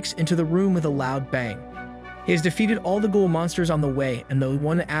 Yuji breaks into the room with a loud bang. He has defeated all the ghoul monsters on the way, and though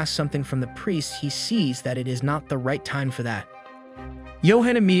one asks something from the priest, he sees that it is not the right time for that.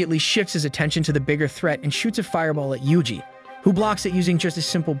 Johan immediately shifts his attention to the bigger threat and shoots a fireball at Yuji, who blocks it using just a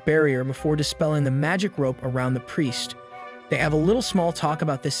simple barrier before dispelling the magic rope around the priest. They have a little small talk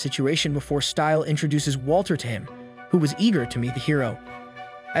about this situation before Style introduces Walter to him, who was eager to meet the hero.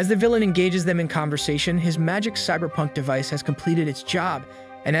 As the villain engages them in conversation, his magic cyberpunk device has completed its job,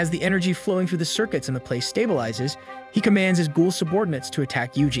 and as the energy flowing through the circuits in the place stabilizes, he commands his ghoul subordinates to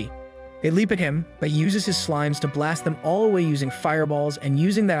attack Yuji. They leap at him, but he uses his slimes to blast them all away using fireballs, and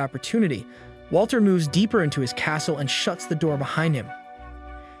using that opportunity, Walter moves deeper into his castle and shuts the door behind him.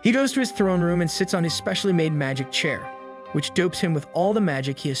 He goes to his throne room and sits on his specially made magic chair, which dopes him with all the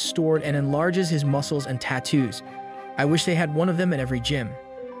magic he has stored and enlarges his muscles and tattoos. I wish they had one of them in every gym.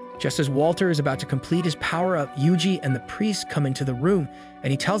 Just as Walter is about to complete his power-up, Yuji and the priest come into the room, and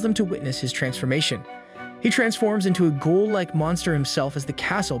he tells them to witness his transformation. He transforms into a ghoul-like monster himself as the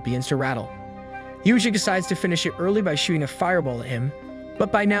castle begins to rattle. Yuji decides to finish it early by shooting a fireball at him,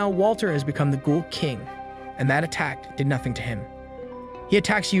 but by now Walter has become the Ghoul King, and that attack did nothing to him. He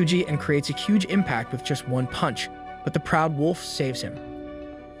attacks Yuji and creates a huge impact with just one punch, but the proud wolf saves him.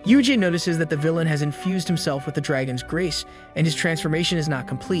 Yuji notices that the villain has infused himself with the dragon's grace, and his transformation is not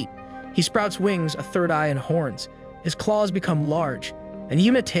complete. He sprouts wings, a third eye, and horns. His claws become large, and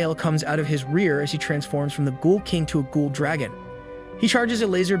even a tail comes out of his rear as he transforms from the Ghoul King to a Ghoul Dragon. He charges a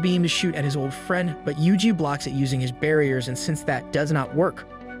laser beam to shoot at his old friend, but Yuji blocks it using his barriers, and since that does not work,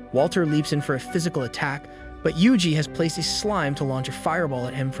 Walter leaps in for a physical attack, but Yuji has placed a slime to launch a fireball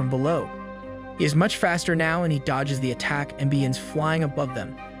at him from below. He is much faster now, and he dodges the attack and begins flying above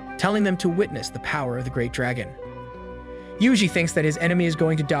them, telling them to witness the power of the Great Dragon. Yuji thinks that his enemy is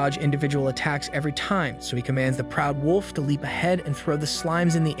going to dodge individual attacks every time, so he commands the proud wolf to leap ahead and throw the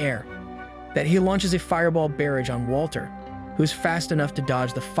slimes in the air. Then he launches a fireball barrage on Walter, who is fast enough to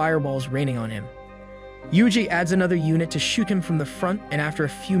dodge the fireballs raining on him. Yuji adds another unit to shoot him from the front, and after a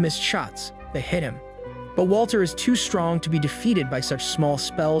few missed shots, they hit him. But Walter is too strong to be defeated by such small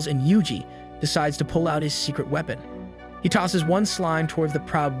spells, and Yuji decides to pull out his secret weapon. He tosses one slime towards the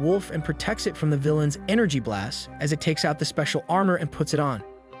proud wolf and protects it from the villain's energy blast as it takes out the special armor and puts it on.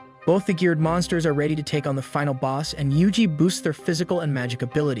 Both the geared monsters are ready to take on the final boss, and Yuji boosts their physical and magic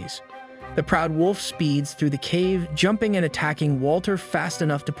abilities. The proud wolf speeds through the cave, jumping and attacking Walter fast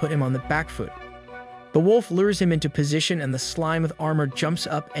enough to put him on the back foot. The wolf lures him into position, and the slime with armor jumps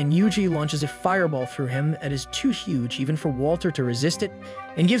up, and Yuji launches a fireball through him that is too huge even for Walter to resist it,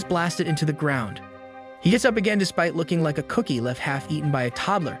 and gives blasted into the ground. He gets up again despite looking like a cookie left half-eaten by a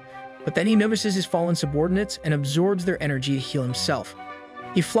toddler, but then he notices his fallen subordinates and absorbs their energy to heal himself.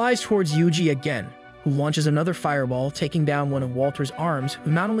 He flies towards Yuji again, who launches another fireball, taking down one of Walter's arms,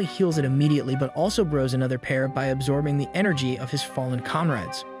 who not only heals it immediately but also grows another pair by absorbing the energy of his fallen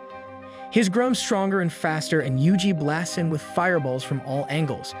comrades. He has grown stronger and faster, and Yuji blasts him with fireballs from all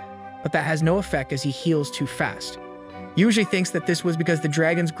angles, but that has no effect as he heals too fast. Yuji thinks that this was because the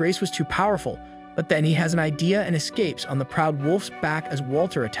dragon's grace was too powerful, but then he has an idea and escapes on the proud wolf's back as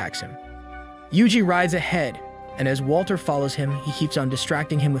Walter attacks him. Yuji rides ahead, and as Walter follows him, he keeps on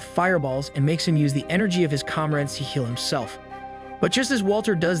distracting him with fireballs and makes him use the energy of his comrades to heal himself. But just as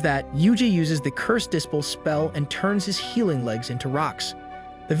Walter does that, Yuji uses the Curse Dispel spell and turns his healing legs into rocks.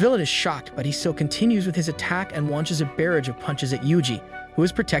 The villain is shocked, but he still continues with his attack and launches a barrage of punches at Yuji, who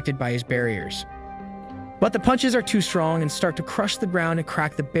is protected by his barriers. But the punches are too strong and start to crush the ground and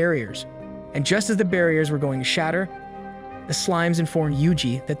crack the barriers. And just as the barriers were going to shatter, the slimes inform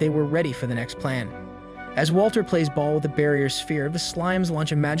Yuji that they were ready for the next plan. As Walter plays ball with the barrier sphere, the slimes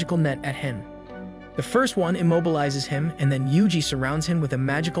launch a magical net at him. The first one immobilizes him, and then Yuji surrounds him with a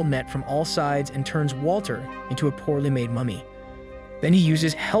magical net from all sides and turns Walter into a poorly made mummy. Then he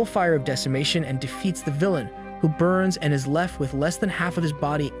uses Hellfire of Decimation and defeats the villain, who burns and is left with less than half of his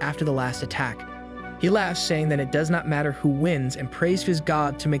body after the last attack. He laughs, saying that it does not matter who wins, and prays his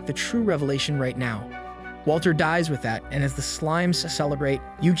god to make the true revelation right now. Walter dies with that, and as the slimes celebrate,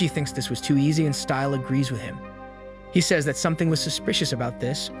 Yuji thinks this was too easy, and Style agrees with him. He says that something was suspicious about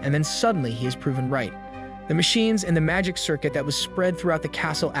this, and then suddenly he is proven right. The machines and the magic circuit that was spread throughout the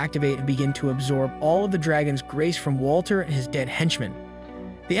castle activate and begin to absorb all of the dragon's grace from Walter and his dead henchmen.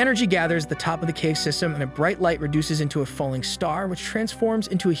 The energy gathers at the top of the cave system, and a bright light reduces into a falling star, which transforms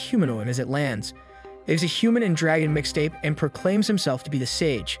into a humanoid as it lands. It is a human and dragon mixtape and proclaims himself to be the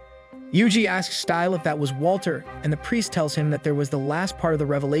sage. Yuji asks Style if that was Walter, and the priest tells him that there was the last part of the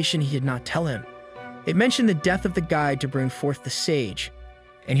revelation he did not tell him. It mentioned the death of the guide to bring forth the sage,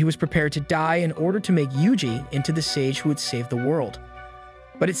 and he was prepared to die in order to make Yuji into the sage who would save the world.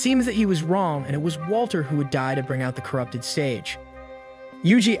 But it seems that he was wrong, and it was Walter who would die to bring out the corrupted sage.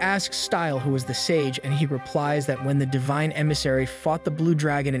 Yuji asks Style who was the sage, and he replies that when the divine emissary fought the blue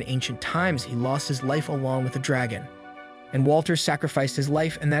dragon in ancient times, he lost his life along with the dragon. And Walter sacrificed his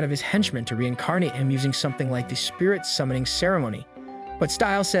life and that of his henchmen to reincarnate him using something like the spirit summoning ceremony. But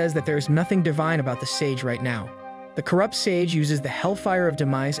Style says that there is nothing divine about the sage right now. The corrupt sage uses the hellfire of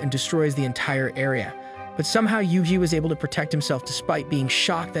demise and destroys the entire area. But somehow Yuji was able to protect himself despite being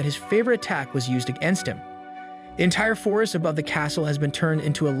shocked that his favorite attack was used against him. The entire forest above the castle has been turned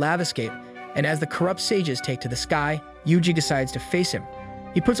into a lavascape, and as the corrupt sages take to the sky, Yuji decides to face him.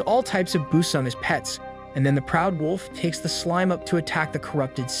 He puts all types of boosts on his pets, and then the proud wolf takes the slime up to attack the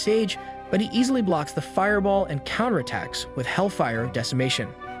corrupted sage, but he easily blocks the fireball and counterattacks with hellfire of decimation.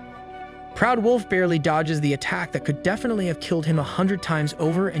 Proud Wolf barely dodges the attack that could definitely have killed him 100 times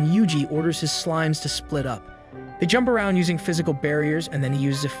over, and Yuji orders his slimes to split up. They jump around using physical barriers, and then he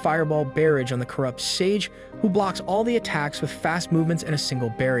uses a fireball barrage on the corrupt sage, who blocks all the attacks with fast movements and a single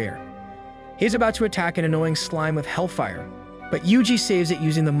barrier. He is about to attack an annoying slime with hellfire, but Yuji saves it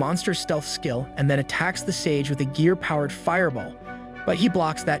using the monster stealth skill and then attacks the sage with a gear-powered fireball, but he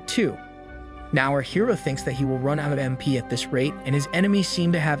blocks that too. Now our hero thinks that he will run out of MP at this rate, and his enemies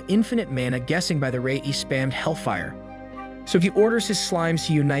seem to have infinite mana, guessing by the rate he spammed hellfire. So he orders his slimes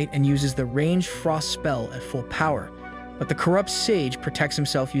to unite and uses the ranged frost spell at full power, but the corrupt sage protects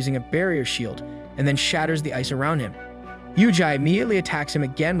himself using a barrier shield and then shatters the ice around him. Yuji immediately attacks him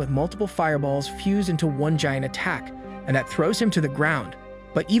again with multiple fireballs fused into one giant attack, and that throws him to the ground,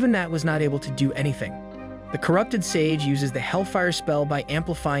 but even that was not able to do anything. The corrupted sage uses the hellfire spell by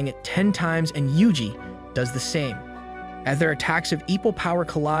amplifying it 10 times, and Yuji does the same. As their attacks of equal power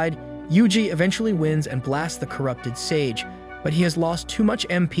collide, Yuji eventually wins and blasts the corrupted sage, but he has lost too much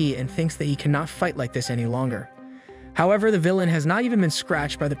MP and thinks that he cannot fight like this any longer. However, the villain has not even been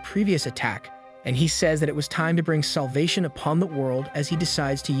scratched by the previous attack, and he says that it was time to bring salvation upon the world as he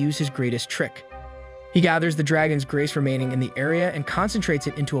decides to use his greatest trick. He gathers the dragon's grace remaining in the area and concentrates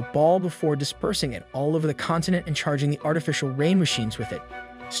it into a ball before dispersing it all over the continent and charging the artificial rain machines with it.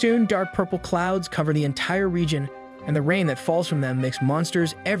 Soon, dark purple clouds cover the entire region, and the rain that falls from them makes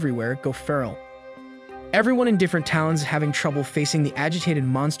monsters everywhere go feral. Everyone in different towns is having trouble facing the agitated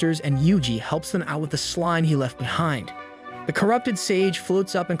monsters, and Yuji helps them out with the slime he left behind. The corrupted sage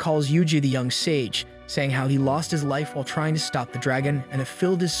floats up and calls Yuji the young sage, saying how he lost his life while trying to stop the dragon, and it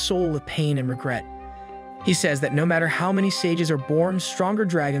filled his soul with pain and regret. He says that no matter how many sages are born, stronger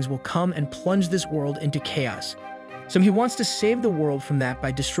dragons will come and plunge this world into chaos. So he wants to save the world from that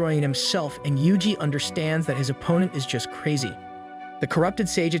by destroying it himself, and Yuji understands that his opponent is just crazy. The corrupted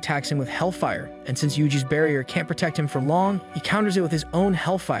sage attacks him with hellfire, and since Yuji's barrier can't protect him for long, he counters it with his own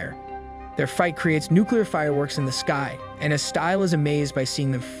hellfire. Their fight creates nuclear fireworks in the sky, and as Style is amazed by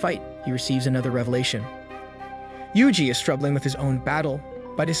seeing them fight, he receives another revelation. Yuji is struggling with his own battle,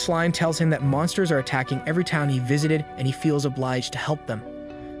 but his slime tells him that monsters are attacking every town he visited, and he feels obliged to help them.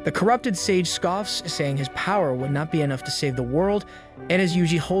 The corrupted sage scoffs, saying his power would not be enough to save the world, and as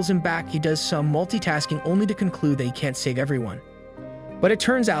Yuji holds him back, he does some multitasking only to conclude that he can't save everyone. But it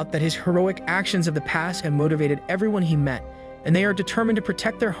turns out that his heroic actions of the past have motivated everyone he met, and they are determined to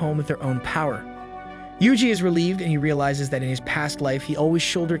protect their home with their own power. Yuji is relieved, and he realizes that in his past life he always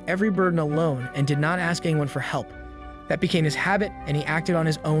shouldered every burden alone and did not ask anyone for help. That became his habit, and he acted on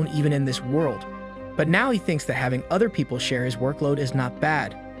his own even in this world. But now he thinks that having other people share his workload is not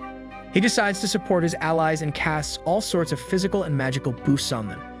bad. He decides to support his allies and casts all sorts of physical and magical boosts on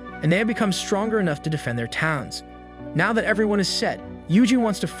them, and they have become stronger enough to defend their towns. Now that everyone is set, Yuji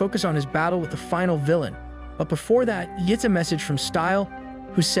wants to focus on his battle with the final villain, but before that, he gets a message from Style,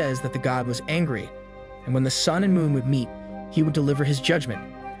 who says that the god was angry, and when the sun and moon would meet, he would deliver his judgment.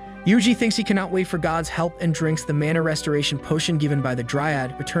 Yuji thinks he cannot wait for God's help and drinks the mana restoration potion given by the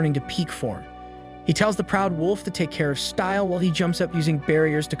Dryad, returning to peak form. He tells the proud wolf to take care of Style while he jumps up using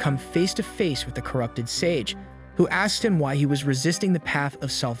barriers to come face to face with the corrupted sage, who asks him why he was resisting the path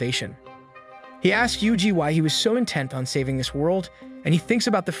of salvation. He asks Yuji why he was so intent on saving this world, and he thinks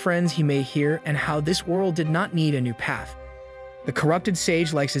about the friends he made here and how this world did not need a new path. The corrupted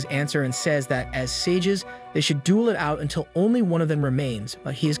sage likes his answer and says that, as sages, they should duel it out until only one of them remains,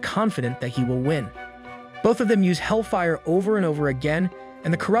 but he is confident that he will win. Both of them use hellfire over and over again,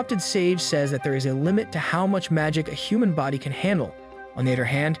 and the corrupted sage says that there is a limit to how much magic a human body can handle. On the other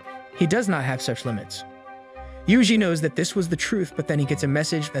hand, He does not have such limits. Yuji knows that this was the truth, but then he gets a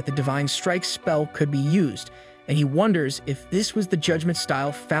message that the Divine Strike spell could be used, and he wonders if this was the judgment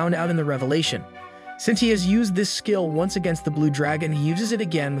style found out in the Revelation. Since he has used this skill once against the blue dragon, he uses it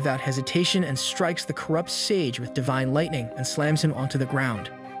again without hesitation and strikes the corrupt sage with divine lightning and slams him onto the ground.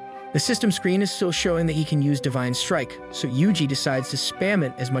 The system screen is still showing that he can use Divine Strike, so Yuji decides to spam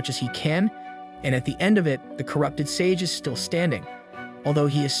it as much as he can, and at the end of it, the corrupted sage is still standing, although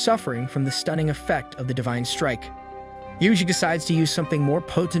he is suffering from the stunning effect of the Divine Strike. Yuji decides to use something more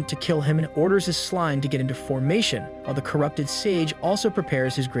potent to kill him and orders his slime to get into formation, while the corrupted sage also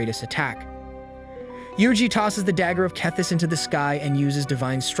prepares his greatest attack. Yuji tosses the dagger of Kethis into the sky and uses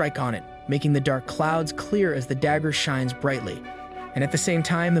Divine Strike on it, making the dark clouds clear as the dagger shines brightly. And at the same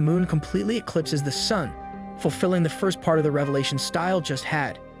time, the moon completely eclipses the sun, fulfilling the first part of the Revelation style just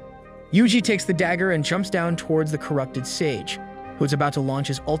had. Yuji takes the dagger and jumps down towards the corrupted sage, who is about to launch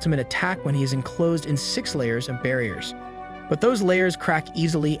his ultimate attack when he is enclosed in 6 layers of barriers. But those layers crack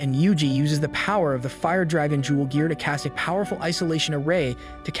easily, and Yuji uses the power of the Fire Dragon Jewel Gear to cast a powerful isolation array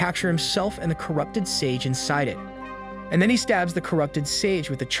to capture himself and the corrupted sage inside it. And then he stabs the corrupted sage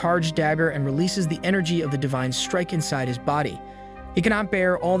with a charged dagger and releases the energy of the Divine Strike inside his body. He cannot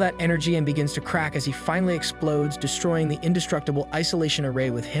bear all that energy and begins to crack as he finally explodes, destroying the indestructible isolation array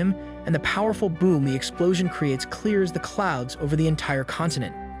with him, and the powerful boom the explosion creates clears the clouds over the entire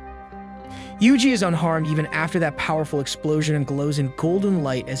continent. Yuji is unharmed even after that powerful explosion and glows in golden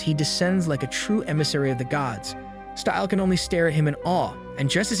light as he descends like a true emissary of the gods. Style can only stare at him in awe, and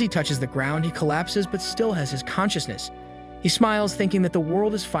just as he touches the ground, he collapses but still has his consciousness. He smiles, thinking that the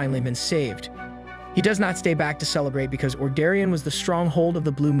world has finally been saved. He does not stay back to celebrate because Ordarian was the stronghold of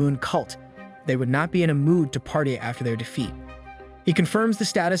the Blue Moon cult. They would not be in a mood to party after their defeat. He confirms the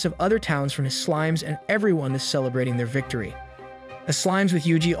status of other towns from his slimes, and everyone is celebrating their victory. The slimes with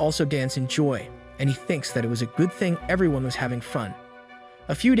Yuji also dance in joy, and he thinks that it was a good thing everyone was having fun.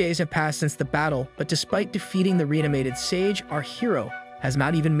 A few days have passed since the battle, but despite defeating the reanimated sage, our hero has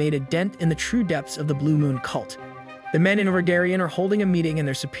not even made a dent in the true depths of the Blue Moon cult. The men in Ordarian are holding a meeting, and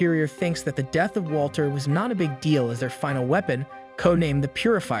their superior thinks that the death of Walter was not a big deal as their final weapon, codenamed the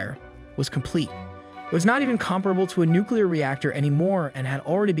Purifier, was complete. It was not even comparable to a nuclear reactor anymore and had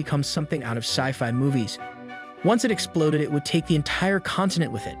already become something out of sci-fi movies. Once it exploded, it would take the entire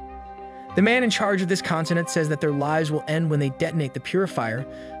continent with it. The man in charge of this continent says that their lives will end when they detonate the Purifier,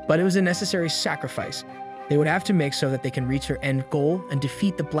 but it was a necessary sacrifice they would have to make so that they can reach their end goal and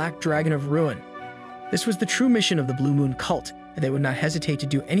defeat the Black Dragon of Ruin. This was the true mission of the Blue Moon cult, and they would not hesitate to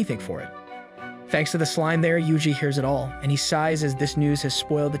do anything for it. Thanks to the slime there, Yuji hears it all, and he sighs as this news has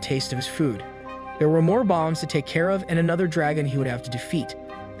spoiled the taste of his food. There were more bombs to take care of and another dragon he would have to defeat,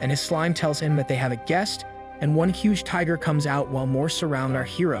 and his slime tells him that they have a guest, and one huge tiger comes out while more surround our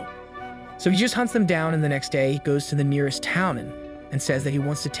hero. So he just hunts them down, and the next day he goes to the nearest town and says that he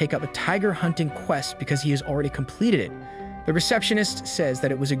wants to take up a tiger hunting quest because he has already completed it. The receptionist says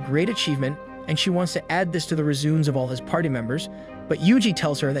that it was a great achievement, and she wants to add this to the resumes of all his party members, but Yuji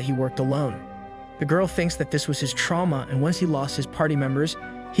tells her that he worked alone. The girl thinks that this was his trauma, and once he lost his party members,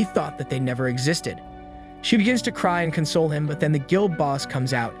 he thought that they never existed. She begins to cry and console him, but then the guild boss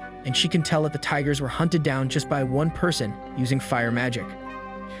comes out, and she can tell that the tigers were hunted down just by one person using fire magic.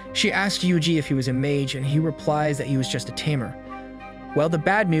 She asks Yuji if he was a mage, and he replies that he was just a tamer. Well, the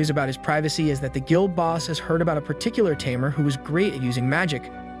bad news about his privacy is that the guild boss has heard about a particular tamer who was great at using magic,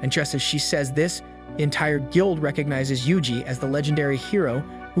 and just as she says this, the entire guild recognizes Yuji as the legendary hero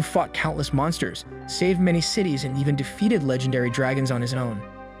who fought countless monsters, saved many cities, and even defeated legendary dragons on his own.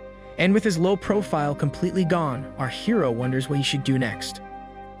 And with his low profile completely gone, our hero wonders what he should do next.